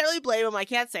know, so I can't really blame him. I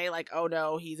can't say like, oh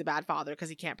no, he's a bad father because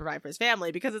he can't provide for his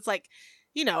family, because it's like,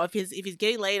 you know, if he's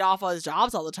getting laid off on his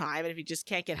jobs all the time, and if he just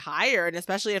can't get hired, and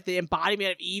especially if the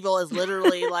embodiment of evil is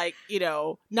literally like, you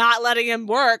know, not letting him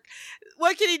work,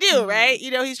 what can he do, right?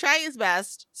 You know, he's trying his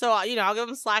best. So, you know, I'll give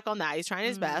him slack on that. He's trying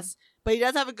his best. But he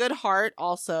does have a good heart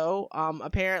also.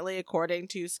 Apparently, according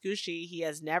to Tsukushi, he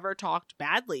has never talked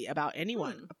badly about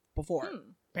anyone before.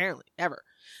 Apparently, ever.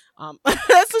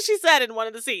 That's what she said in one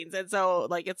of the scenes. And so,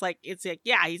 like, it's like,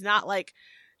 yeah, he's not like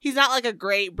a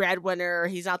great breadwinner.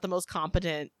 He's not the most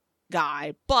competent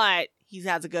guy, but he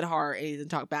has a good heart and he doesn't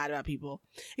talk bad about people.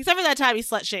 Except for that time he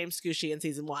slut-shamed Tsukushi in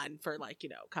season 1 for, like, you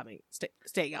know,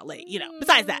 staying out late. You know,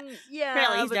 besides that,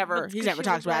 apparently he's never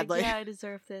talked badly. Like, yeah, I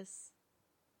deserve this.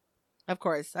 Of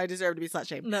course, I deserve to be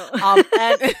slut-shamed. No.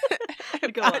 And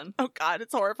Go on. Oh god,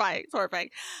 it's horrifying.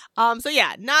 So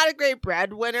yeah, not a great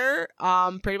breadwinner.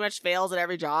 Pretty much fails at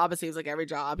every job. It seems like every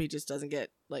job he just doesn't get,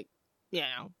 like, you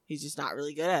know, he's just not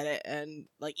really good at it. And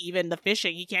like, even the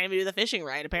fishing, he can't even do the fishing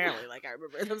right, apparently. Like, I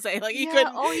remember them saying like he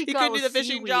couldn't do the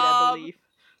fishing seaweed, job. I believe.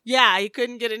 Yeah, he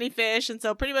couldn't get any fish, and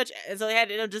so pretty much, so they had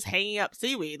to end up just hanging up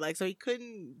seaweed. Like, so he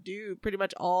couldn't do pretty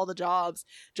much all the jobs.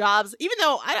 Even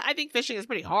though I think fishing is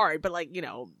pretty hard, but like, you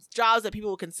know, jobs that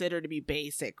people would consider to be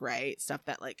basic, right? Stuff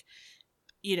that like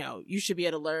you should be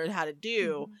able to learn how to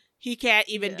do. He can't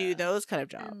even do those kind of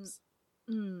jobs.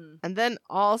 And then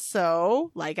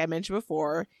also, like I mentioned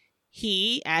before,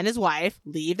 he and his wife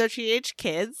leave their teenage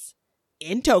kids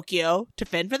in Tokyo to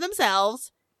fend for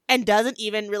themselves and doesn't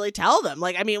even really tell them.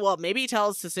 Like, I mean, well, maybe he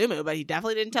tells Susumu, but he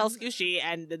definitely didn't tell Tsukushi.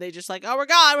 And they just like, oh, we're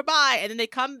gone, we're bye. And then they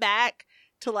come back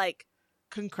to like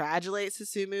congratulate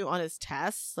Susumu on his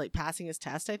tests, like passing his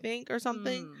test, I think, or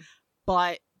something.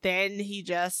 But then he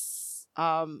just,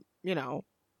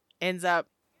 ends up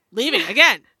leaving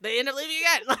again. They end up leaving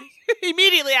again, like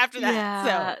immediately after that.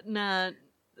 Yeah, nah,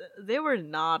 they were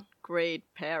not great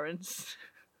parents.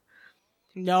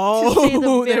 No,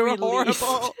 they were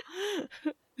horrible.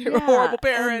 They were horrible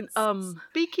parents. And,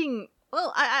 speaking,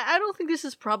 well, I don't think this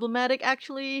is problematic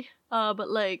actually. But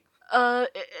like,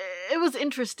 it was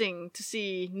interesting to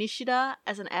see Nishida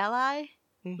as an ally.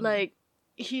 Like,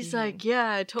 he's like,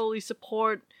 yeah, I totally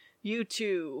support you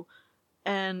two.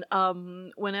 And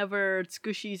whenever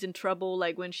Tsukushi's in trouble,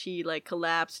 like when she like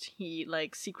collapsed, he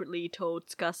like secretly told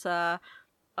Tsukasa.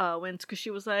 When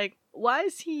Tsukushi was like, why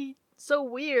is he so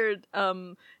weird?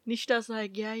 Nishida's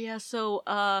like, yeah, so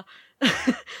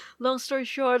long story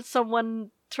short, someone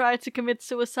tried to commit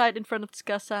suicide in front of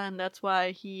Tsukasa, and that's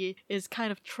why he is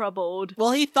kind of troubled.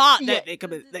 Well, he thought that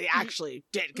they actually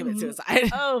did commit suicide.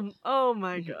 Oh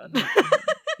my god.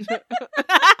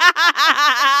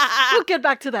 We'll get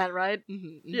back to that, right?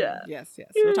 Yeah. Yes.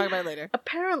 We'll talk about it later.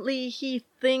 Apparently, he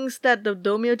thinks that the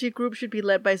Domyoji group should be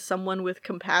led by someone with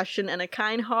compassion and a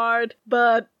kind heart,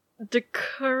 but the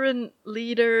current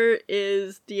leader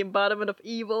is the embodiment of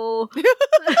evil.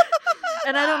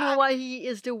 And I don't know why he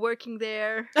is still working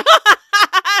there. You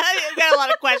got a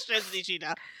lot of questions,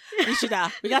 Nishida.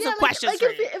 We got some questions for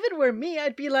you. If it were me,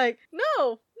 I'd be like,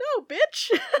 no, bitch.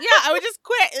 Yeah, I would just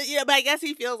quit. But I guess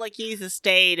he feels like he needs to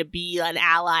stay to be an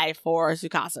ally for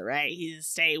Tsukasa, right? He needs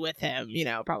to stay with him,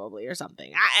 probably, or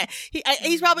something.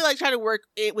 He's probably like trying to work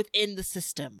it within the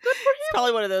system. Good for him. He's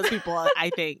probably one of those people,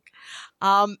 I think.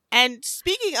 And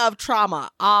speaking of trauma,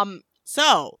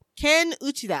 so Ken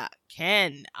Uchida,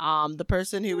 the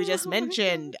person who we just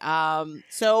mentioned,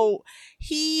 so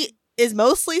he is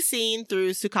mostly seen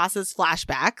through Tsukasa's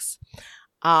flashbacks.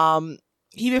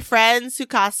 He befriends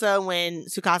Tsukasa when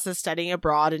Tsukasa's studying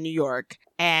abroad in New York,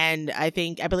 and I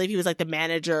believe he was like the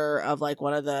manager of like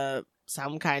one of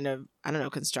some kind of, I don't know,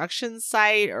 construction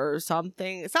site or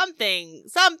something that is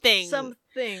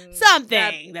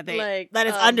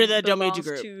under the Domyoji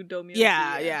group. To Domyoji,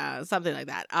 yeah, something like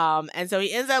that. And so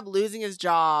he ends up losing his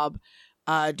job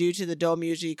due to the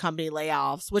Domyoji company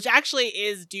layoffs, which actually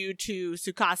is due to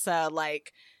Tsukasa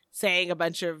like saying a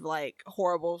bunch of like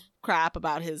horrible crap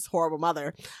about his horrible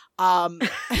mother.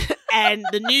 And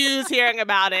the news hearing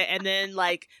about it, and then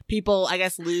like people, I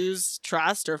guess, lose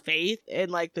trust or faith in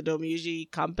like the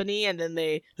Domyoji company, and then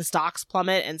the stocks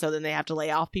plummet, and so then they have to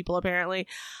lay off people apparently.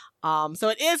 So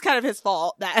it is kind of his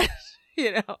fault that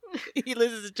he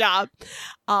loses his job.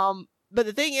 But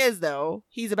the thing is, though,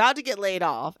 he's about to get laid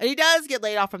off, and he does get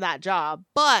laid off from that job,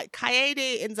 but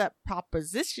Kaede ends up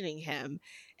propositioning him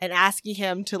and asking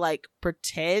him to like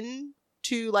pretend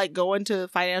to like go into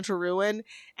financial ruin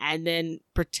and then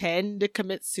pretend to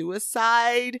commit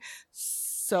suicide.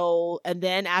 So, and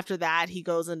then after that, he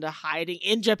goes into hiding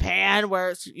in Japan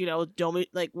where,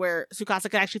 where Tsukasa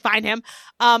can actually find him.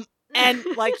 And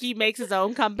like he makes his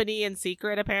own company in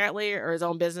secret apparently, or his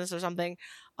own business or something.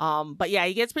 But yeah,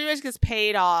 he pretty much gets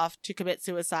paid off to commit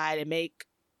suicide and make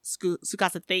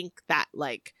Tsukasa think that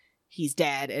like he's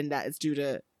dead, and that it's due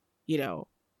to,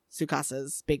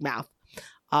 Tsukasa's big mouth.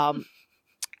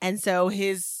 And so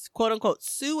his quote unquote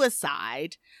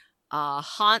suicide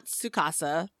haunts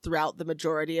Tsukasa throughout the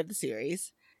majority of the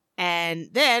series. And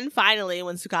then finally,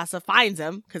 when Tsukasa finds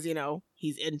him, because,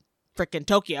 he's in freaking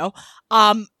Tokyo.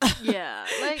 Yeah,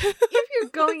 like if you're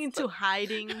going into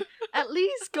hiding, at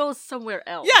least go somewhere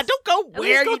else. Yeah, don't go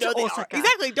where you know they Osaka. are.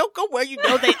 Exactly, don't go where you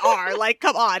know they are. Like,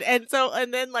 come on. And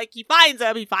then like he finds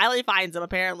him. He finally finds him.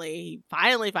 Apparently, he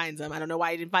finally finds him. I don't know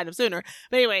why he didn't find him sooner.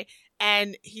 But anyway,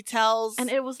 and he tells. And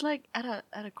it was like at a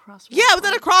crosswalk. Yeah, it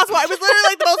was at a crosswalk. It was literally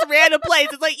like the most random place.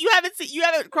 It's like you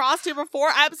haven't crossed here before.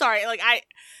 I'm sorry. Like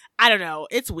I don't know.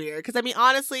 It's weird because, I mean,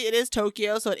 honestly, it is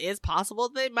Tokyo, so it is possible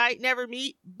they might never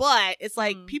meet. But it's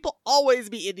like people always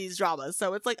meet in these dramas,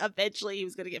 so it's like eventually he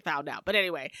was gonna get found out. But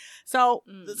anyway, so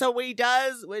when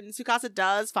Tsukasa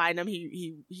does find him,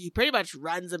 he pretty much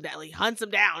runs him down. He hunts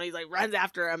him down. He's like runs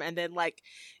after him, and then like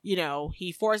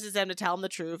he forces him to tell him the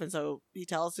truth, and so he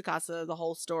tells Tsukasa the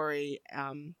whole story.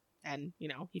 And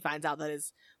he finds out that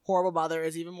his horrible mother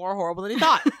is even more horrible than he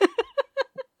thought.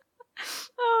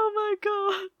 Oh my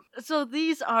god. So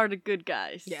these are the good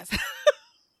guys. Yes.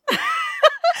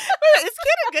 Kid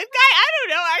a good guy? I don't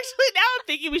know. Actually, now I'm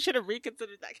thinking we should have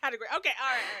reconsidered that category. Okay,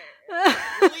 all right.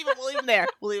 We'll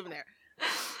leave him there.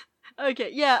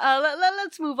 Okay, yeah,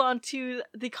 let's move on to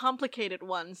the complicated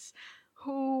ones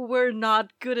who were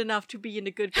not good enough to be in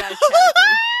the good guys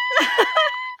category.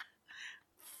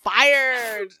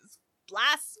 Fired!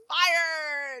 Blast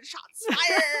fired! Shots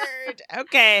fired!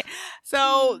 Okay,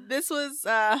 so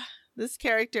this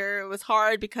character was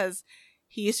hard because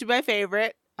he used to be my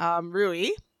favorite,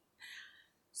 Rui.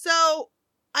 So,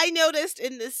 I noticed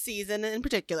in this season in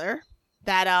particular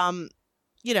that,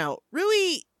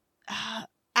 Rui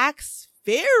acts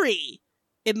very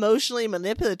emotionally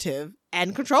manipulative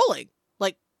and controlling.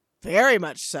 Like, very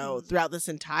much so throughout this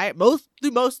entire,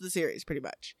 through most of the series, pretty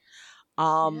much.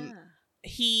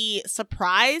 He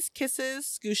surprise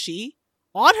kisses Tsukushi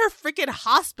on her freaking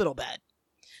hospital bed.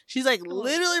 She's like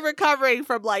literally recovering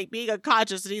from like being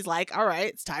unconscious, and he's like, all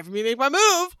right, it's time for me to make my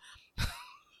move.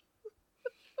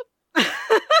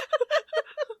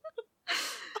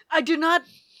 I do not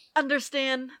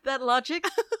understand that logic.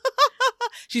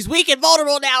 She's weak and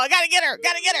vulnerable now. I gotta get her.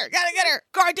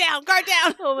 Guard down.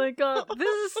 Oh my god.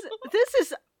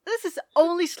 This is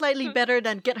only slightly better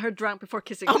than get her drunk before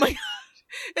kissing her. Oh my god.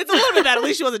 It's a little bit better. At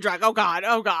least she wasn't drunk. Oh god.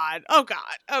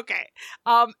 Okay.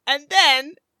 And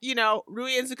then,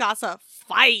 Rui and Tsukasa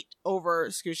fight over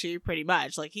Tsukushi pretty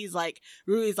much. Like,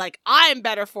 Rui's like, I'm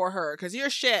better for her because you're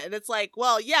shit. And it's like,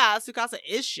 well, yeah, Tsukasa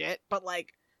is shit, but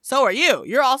like, so are you.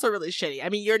 You're also really shitty. I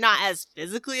mean, you're not as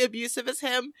physically abusive as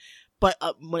him, but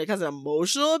when it comes to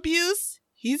emotional abuse,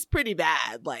 he's pretty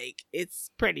bad. Like,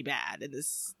 it's pretty bad in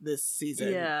this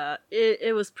season. Yeah,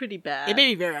 it was pretty bad. It made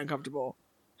me very uncomfortable.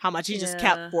 How much he just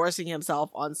kept forcing himself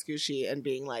on Tsukushi and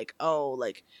being like, oh,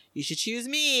 like, you should choose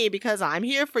me because I'm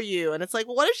here for you. And it's like,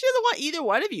 well, what if she doesn't want either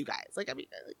one of you guys? Like, I mean,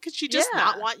 could she just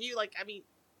not want you? Like, I mean,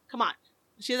 come on.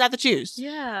 She doesn't have to choose.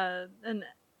 Yeah, and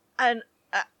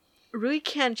Rui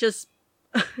can't just...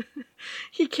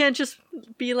 he can't just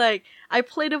be like, I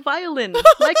play the violin,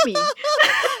 like me.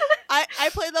 I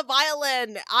play the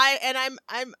violin.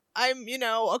 I'm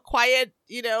a quiet,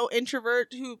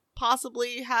 introvert who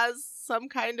possibly has some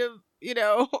kind of,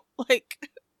 like,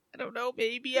 I don't know,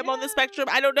 maybe I'm on the spectrum.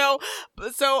 I don't know.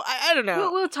 So I don't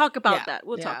know. We'll talk about that.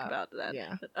 We'll talk about that.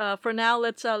 Yeah. But, for now,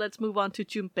 let's move on to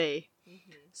Junpei.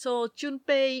 Mm-hmm. So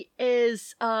Junpei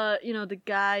is the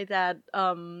guy that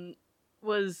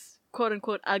was quote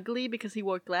unquote ugly because he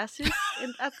wore glasses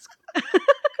oh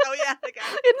yeah, the guy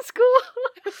in school.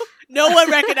 No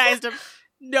one recognized him.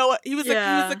 No, he was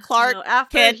the Clark. No,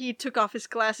 after kid. he took off his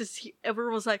glasses,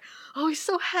 everyone was like, "Oh, he's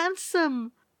so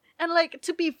handsome." And like,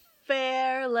 to be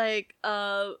fair, like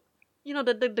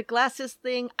the glasses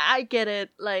thing, I get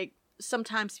it. Like,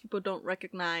 sometimes people don't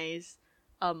recognize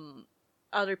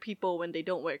other people when they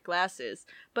don't wear glasses,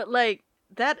 but like,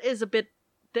 that is a bit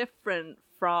different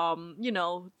from,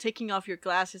 taking off your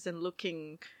glasses and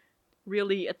looking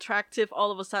really attractive all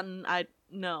of a sudden.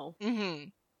 Mm-hmm.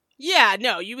 Yeah,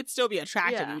 no, you would still be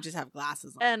attractive. You would just have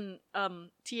glasses on. And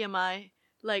TMI,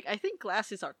 like, I think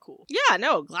glasses are cool. Yeah,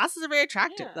 no, glasses are very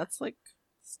attractive. Yeah. That's like,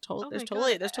 there's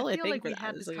totally God. a thing like for we that.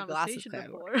 had this like conversation a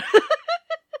before.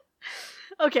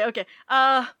 Okay.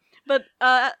 But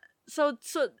so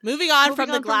moving on from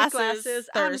the glasses.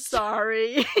 I'm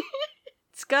sorry.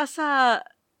 Tsukasa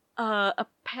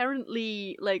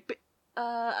apparently, like,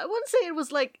 I wouldn't say it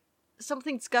was like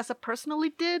something Tsukasa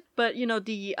personally did, but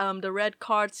the red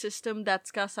card system that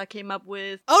Tsukasa came up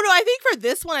with. Oh no, I think for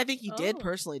this one, I think he did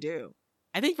personally do.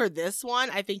 I think for this one,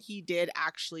 I think he did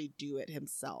actually do it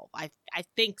himself. I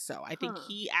think so. I think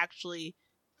he actually,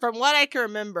 from what I can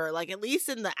remember, like, at least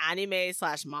in the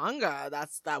anime/manga,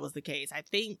 that was the case. I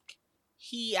think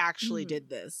he actually did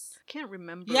this. I can't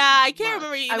remember. Yeah, I can't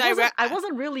remember either. I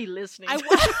wasn't really listening. Oh my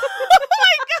god!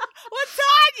 Well,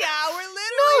 Tanya, we're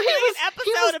literally doing an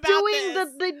episode about this. He was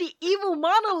doing the evil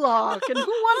monologue, and who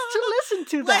wants to listen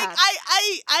to that? Like,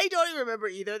 I don't even remember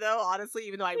either, though, honestly,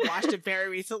 even though I watched it very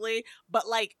recently. But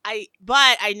like, I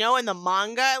know in the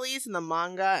manga, at least in the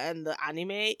manga and the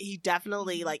anime, he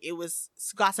definitely, like, it was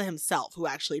Tsukasa himself who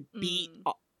actually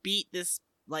beat this,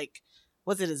 like,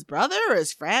 was it his brother or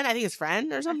his friend? I think his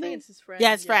friend or something. I think it's his friend.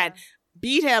 Yeah, his friend.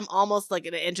 Beat him almost like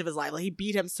in an inch of his life. Like, he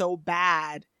beat him so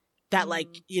bad that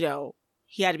like,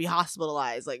 he had to be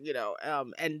hospitalized, like,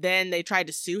 and then they tried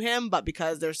to sue him, but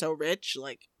because they're so rich,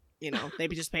 like, they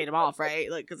just paid him off,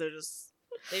 right? Like, because they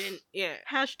didn't,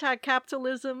 Hashtag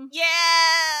capitalism. Yeah!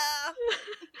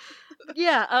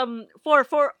 Yeah,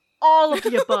 for all of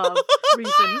the above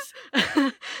reasons,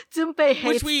 Junpei hates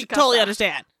which we Tsukasa. Totally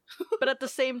understand. But at the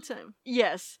same time,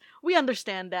 yes, we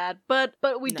understand that, but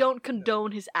we don't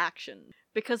condone his action.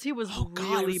 because he was Oh, God,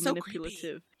 it really was so creepy.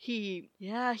 manipulative.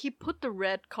 He put the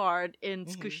red card in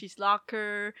Mhm. Squishy's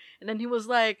locker, and then he was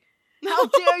like, "How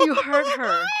dare you hurt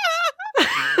her?"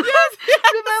 Yes,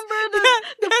 Remember the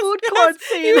yes, food yes. court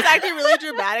He scene? was acting really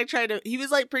dramatic, he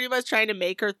was like pretty much trying to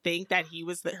make her think that he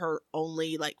was her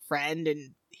only like friend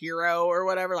and hero or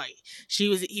whatever. Like he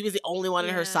was the only one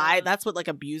on her Yeah. side. That's what like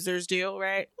abusers do,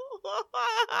 right?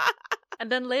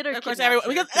 And then later, Of course, kidnaps everyone, her,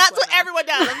 because just that's why what not? everyone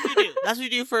does. That's what you do. That's what you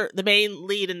do for the main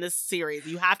lead in this series.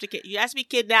 You have to be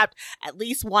kidnapped at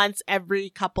least once every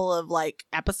couple of like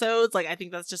episodes. Like I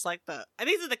think that's just like I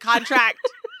think this is the contract.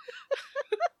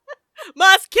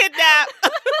 Must kidnap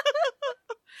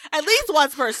at least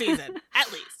once per season.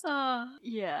 At least.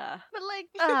 Yeah, but like,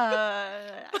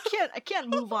 I can't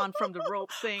move on from the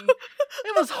rope thing.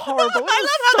 It was horrible. It was I love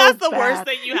how so that's the bad. worst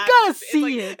thing you have. gotta It's see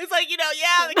like, it. It's like,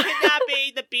 yeah, the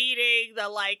kidnapping, the beating, the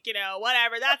like,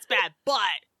 whatever. That's bad. But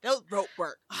no rope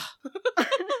work.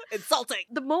 Insulting.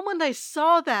 The moment I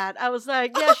saw that, I was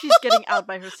like, yeah, she's getting out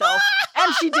by herself,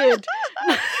 and she did.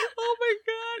 Oh my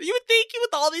god! You would think with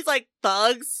all these like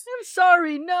thugs, I'm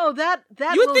sorry, no, that you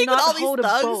would will think with not all hold these a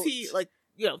thugs, boat. he like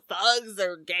thugs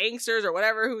or gangsters or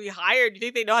whatever who he hired. You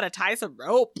think they know how to tie some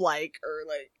rope, like or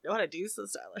like know how to do some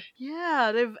stuff? Like,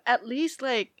 Yeah, they've at least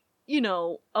like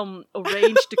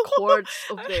arranged the cords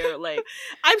of their like.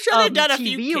 I'm sure they've done a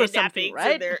TV few or something, kidnappings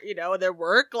right? in their their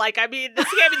work. Like, I mean, this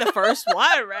can't be the first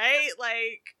one, right?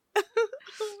 Like,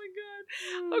 oh my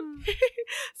god. Okay.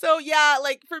 So yeah,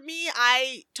 like for me,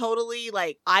 I totally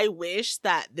I wish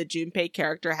that the Junpei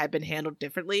character had been handled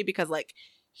differently because like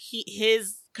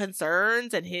his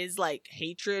concerns and his like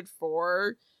hatred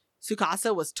for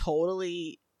Tsukasa was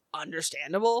totally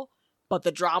understandable. But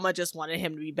the drama just wanted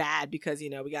him to be bad because,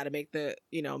 we got to make the,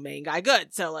 main guy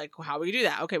good. So, like, how do we do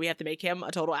that? Okay, we have to make him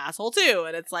a total asshole, too.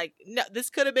 And it's like, no, this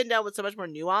could have been done with so much more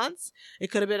nuance. It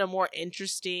could have been a more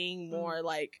interesting, more,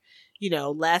 like,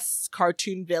 less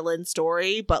cartoon villain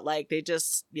story. But, like, they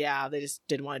just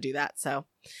didn't want to do that. So,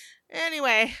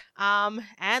 anyway,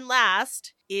 and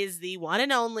last is the one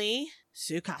and only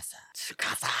Tsukasa.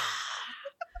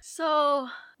 So,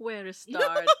 where to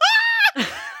start?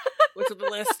 What's on the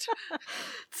list?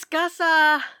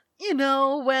 Tsukasa,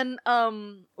 when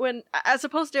I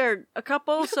suppose they're a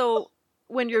couple, so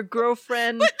when your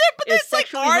girlfriend But is it's like,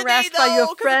 sexually are harassed they, by your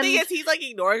though? 'Cause friend. the thing is, he's like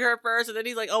ignoring her first, and then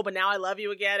he's like, "Oh, but now I love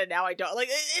you again, and now I don't." Like,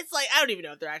 it's like I don't even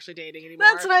know if they're actually dating anymore.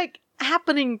 That's like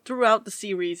happening throughout the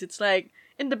series. It's like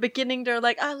in the beginning they're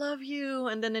like, "I love you,"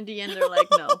 and then in the end they're like,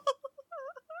 "No."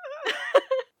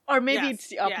 Or maybe Yes. it's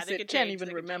the Yeah, they opposite. could Can't change, even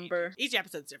they could remember. change. Each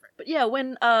episode's different. But yeah,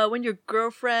 when your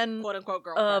girlfriend "Quote unquote"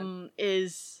 girlfriend.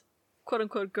 is quote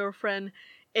unquote girlfriend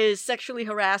is sexually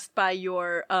harassed by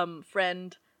your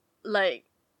friend, like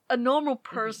a normal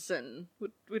person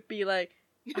would be like,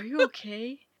 "Are you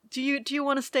okay? Do you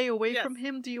want to stay away Yes. from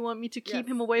him? Do you want me to keep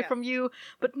Yes, him away yes. from you?"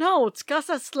 But no,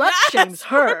 Tsukasa slut Yes, shames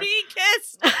for her. being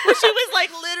kissed when she was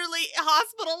like literally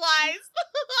hospitalized.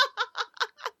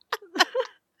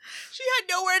 She had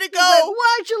nowhere to She's like, go.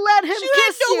 why'd you let him She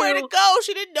kiss had nowhere you? to go.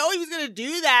 She didn't know he was gonna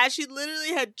do that. She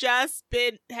literally had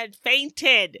had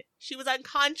fainted. She was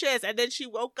unconscious, and then she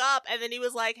woke up, and then he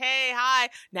was like, "Hey, hi,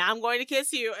 now I'm going to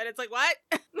kiss you," and it's like, what?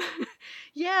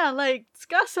 Yeah, like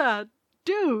Tsukasa,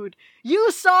 dude, you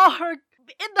saw her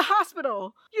in the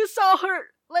hospital. You saw her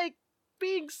like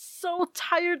being so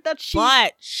tired that she.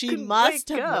 But she couldn't must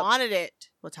wake have up. wanted it.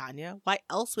 Well, Tanya, why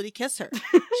else would he kiss her?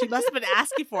 She must have been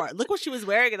asking for it. Look what she was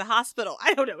wearing in the hospital.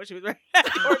 I don't know what she was wearing. I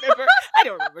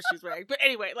don't remember what she was wearing. But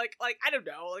anyway, like I don't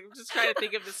know. Like I'm just trying to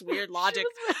think of this weird logic.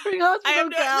 She was wearing hospital I have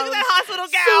no. Look at gowns. that hospital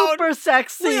gown. Super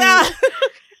sexy. Yeah.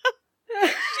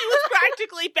 She was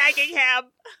practically begging him.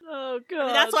 Oh god. I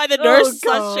mean, that's why the nurse slut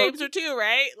God. shames her too,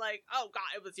 right? Like, oh god,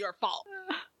 it was your fault.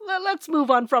 Let's move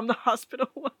on from the hospital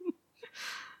one.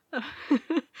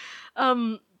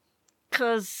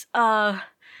 Cause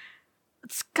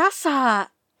Tsukasa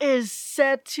is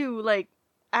said to like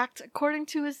act according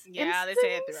to his Yeah, they instincts,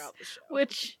 say it throughout the show.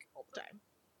 which all the time.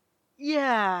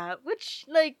 yeah, which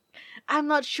like I'm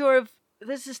not sure if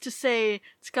this is to say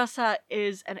Tsukasa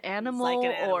is an animal, It's like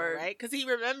an animal, or right? Because he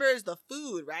remembers the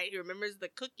food, right? He remembers the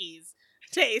cookies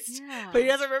taste, yeah. but he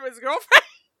doesn't remember his girlfriend.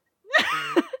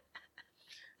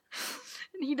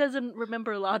 And he doesn't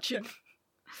remember logic.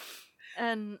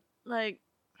 And like,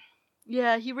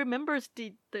 yeah, he remembers the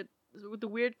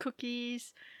weird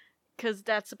cookies because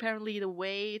that's apparently the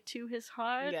way to his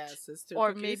heart. Yes, it's two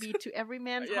or cookies. maybe to every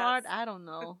man's Yes. heart. I don't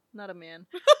know. Not a man.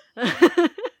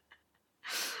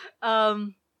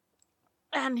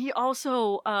 And he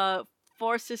also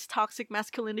forces toxic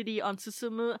masculinity on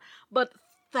Susumu, but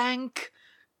thank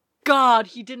God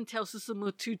he didn't tell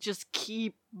Susumu to just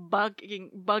keep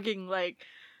bugging like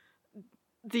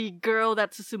the girl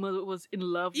that Susumu was in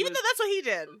love Even with. though that's what he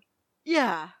did.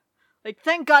 Yeah. Like,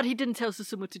 thank God he didn't tell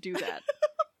Susumu to do that.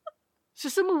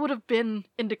 Susumu would have been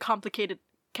in the complicated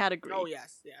category. Oh,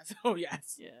 yes. Oh,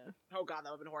 yes. Yeah. Oh, God,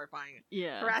 that would have been horrifying.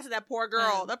 Yeah. Harassing that poor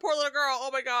girl. That poor little girl. Oh,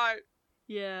 my God.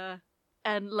 Yeah.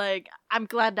 And, like, I'm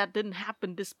glad that didn't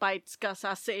happen despite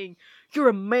Tsukasa saying, you're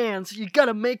a man, so you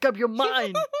gotta make up your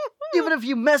mind. Even if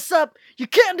you mess up, you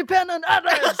can't depend on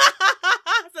others.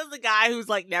 Says the guy who's,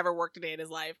 like, never worked a day in his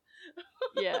life.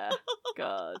 Yeah.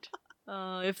 God.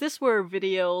 If this were a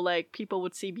video, like, people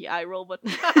would see me eye roll, but...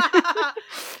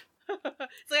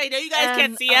 So I know you guys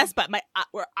can't see us, but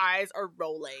our eyes are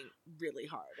rolling really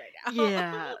hard right now.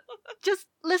 Yeah. Just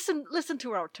listen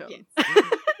to our tone. Yes.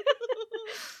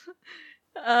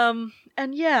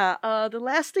 And yeah, the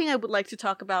last thing I would like to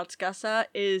talk about Tsukasa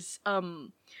is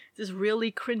this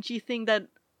really cringy thing that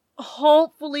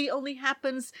hopefully only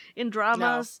happens in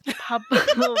dramas. No. I'm gonna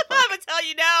tell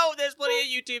you now, there's plenty of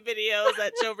YouTube videos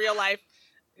that show real life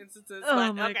instances.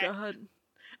 Oh my god.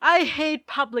 I hate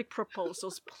public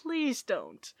proposals. Please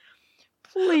don't.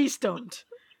 Please don't.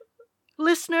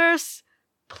 Listeners,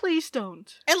 please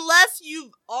don't. Unless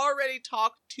you've already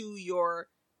talked to your,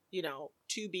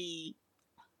 to be,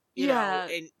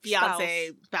 and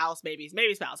fiance, spouse, maybe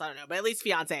spouse, I don't know, but at least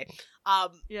fiance.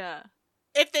 Yeah.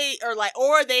 If they are like,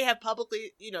 or they have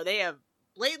publicly, they have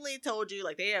blatantly told you,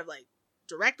 like, they have, like,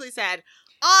 directly said,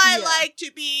 I like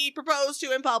to be proposed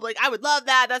to in public. I would love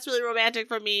that. That's really romantic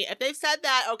for me. If they've said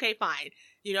that, okay, fine.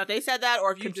 If they said that,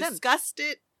 or if you've discussed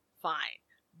it, fine.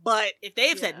 But if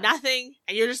they've said nothing,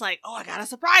 and you're just like, oh, I gotta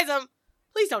surprise them,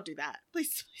 please don't do that.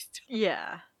 Please don't.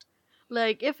 Yeah.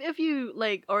 Like, if you,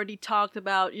 like, already talked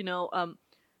about,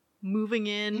 moving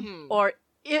in, or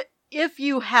if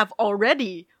you have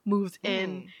already moved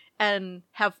in and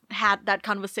have had that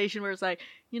conversation where it's like,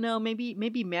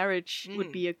 maybe marriage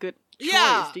would be a good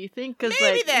choice, do you think? Because,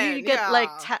 like, you get,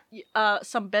 like,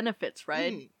 some benefits,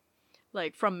 right?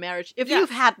 Like, from marriage. If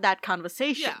you've had that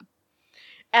conversation.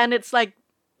 And it's, like,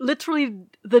 literally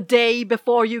the day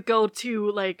before you go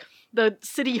to, like, the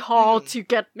city hall to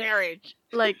get married.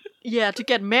 Like, to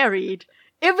get married.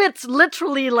 If it's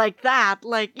literally like that,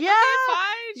 like, fine.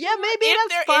 Yeah, maybe if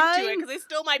that's they're fine. into it, because they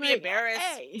still might be embarrassed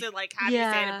to, like, have you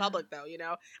say it in public, though,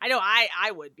 I know I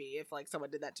would be if, like,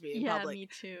 someone did that to me in public. Yeah, me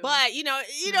too. But,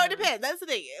 it depends. That's the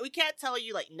thing. We can't tell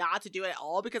you, like, not to do it at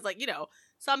all, because, like,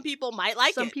 some people might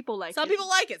like it. Some people like it. Some people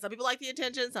like it. Some people like the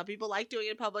attention. Some people like doing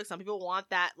it in public. Some people want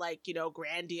that, like,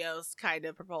 grandiose kind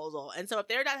of proposal. And so if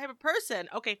they're that type of person,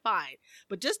 okay, fine.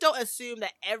 But just don't assume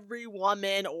that every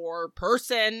woman or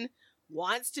person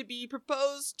wants to be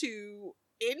proposed to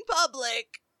in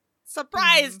public.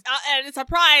 Surprise! And a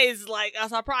surprise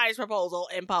proposal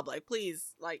in public.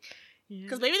 Please, like,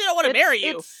 because maybe they don't want to marry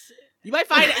you. You might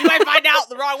find out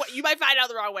the wrong way. You might find out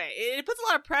the wrong way. It puts a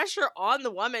lot of pressure on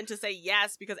the woman to say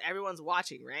yes because everyone's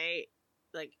watching, right?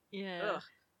 Like, ugh.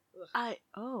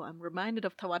 I'm reminded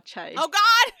of Tawachai. Oh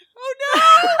God! Oh no!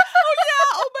 Oh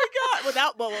yeah! Oh my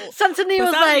God! Well, Sansuni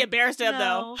was like, embarrassed him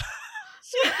though.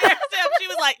 She embarrassed him. She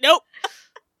was like, nope.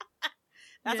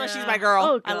 That's why she's my girl.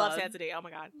 Oh, I love Sansuni. Oh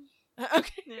my God.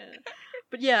 Okay. Yeah.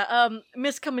 But yeah,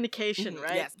 miscommunication,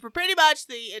 right? Yes. For pretty much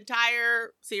the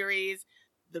entire series.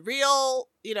 The real,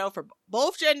 for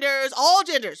both genders,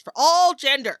 for all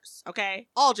genders, okay?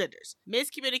 All genders.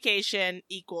 Miscommunication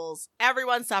equals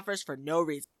everyone suffers for no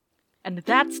reason. And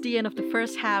that's the end of the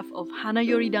first half of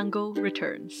Hanayori Dango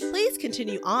Returns. Please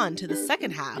continue on to the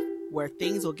second half, where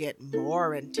things will get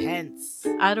more intense.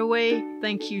 Either way,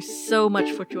 thank you so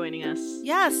much for joining us.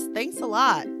 Yes, thanks a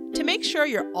lot. To make sure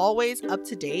you're always up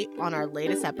to date on our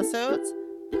latest episodes,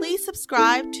 please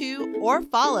subscribe to or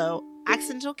follow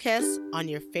Accidental Kiss on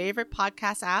your favorite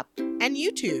podcast app and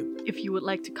YouTube. If you would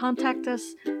like to contact us,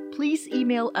 please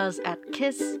email us at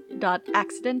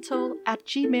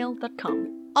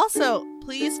kiss.accidental@gmail.com. Also,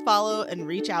 please follow and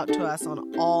reach out to us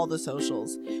on all the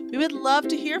socials. We would love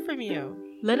to hear from you.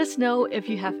 Let us know if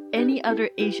you have any other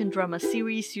Asian drama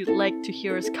series you'd like to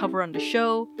hear us cover on the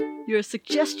show. Your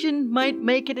suggestion might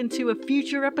make it into a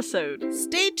future episode.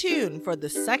 Stay tuned for the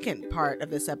second part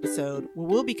of this episode, where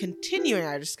we'll be continuing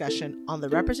our discussion on the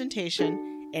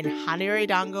representation in Hanayori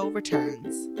Dango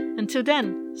Returns. Until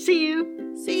then, see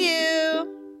you! See you!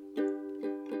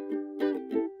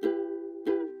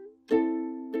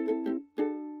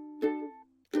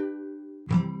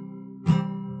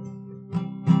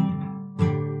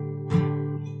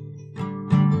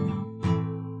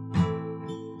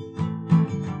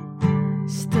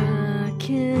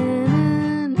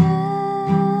 In an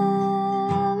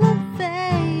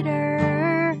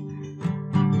elevator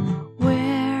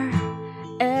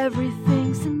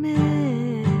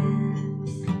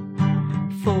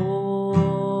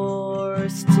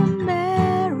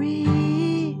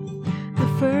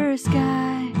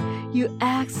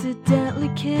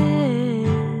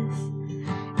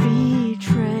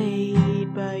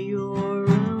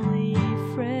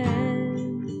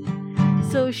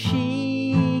so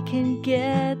she can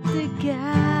get the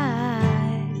guy.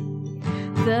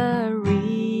 The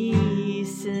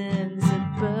reasons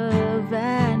above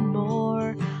and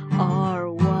more are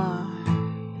why.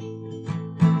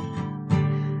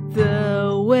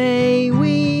 The way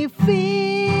we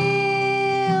feel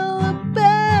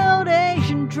about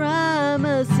Asian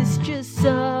dramas is just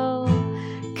so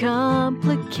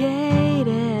complicated.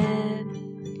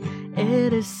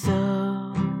 It is so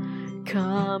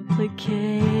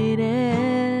complicated.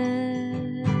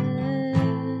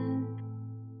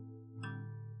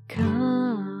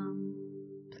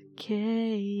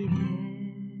 Complicated.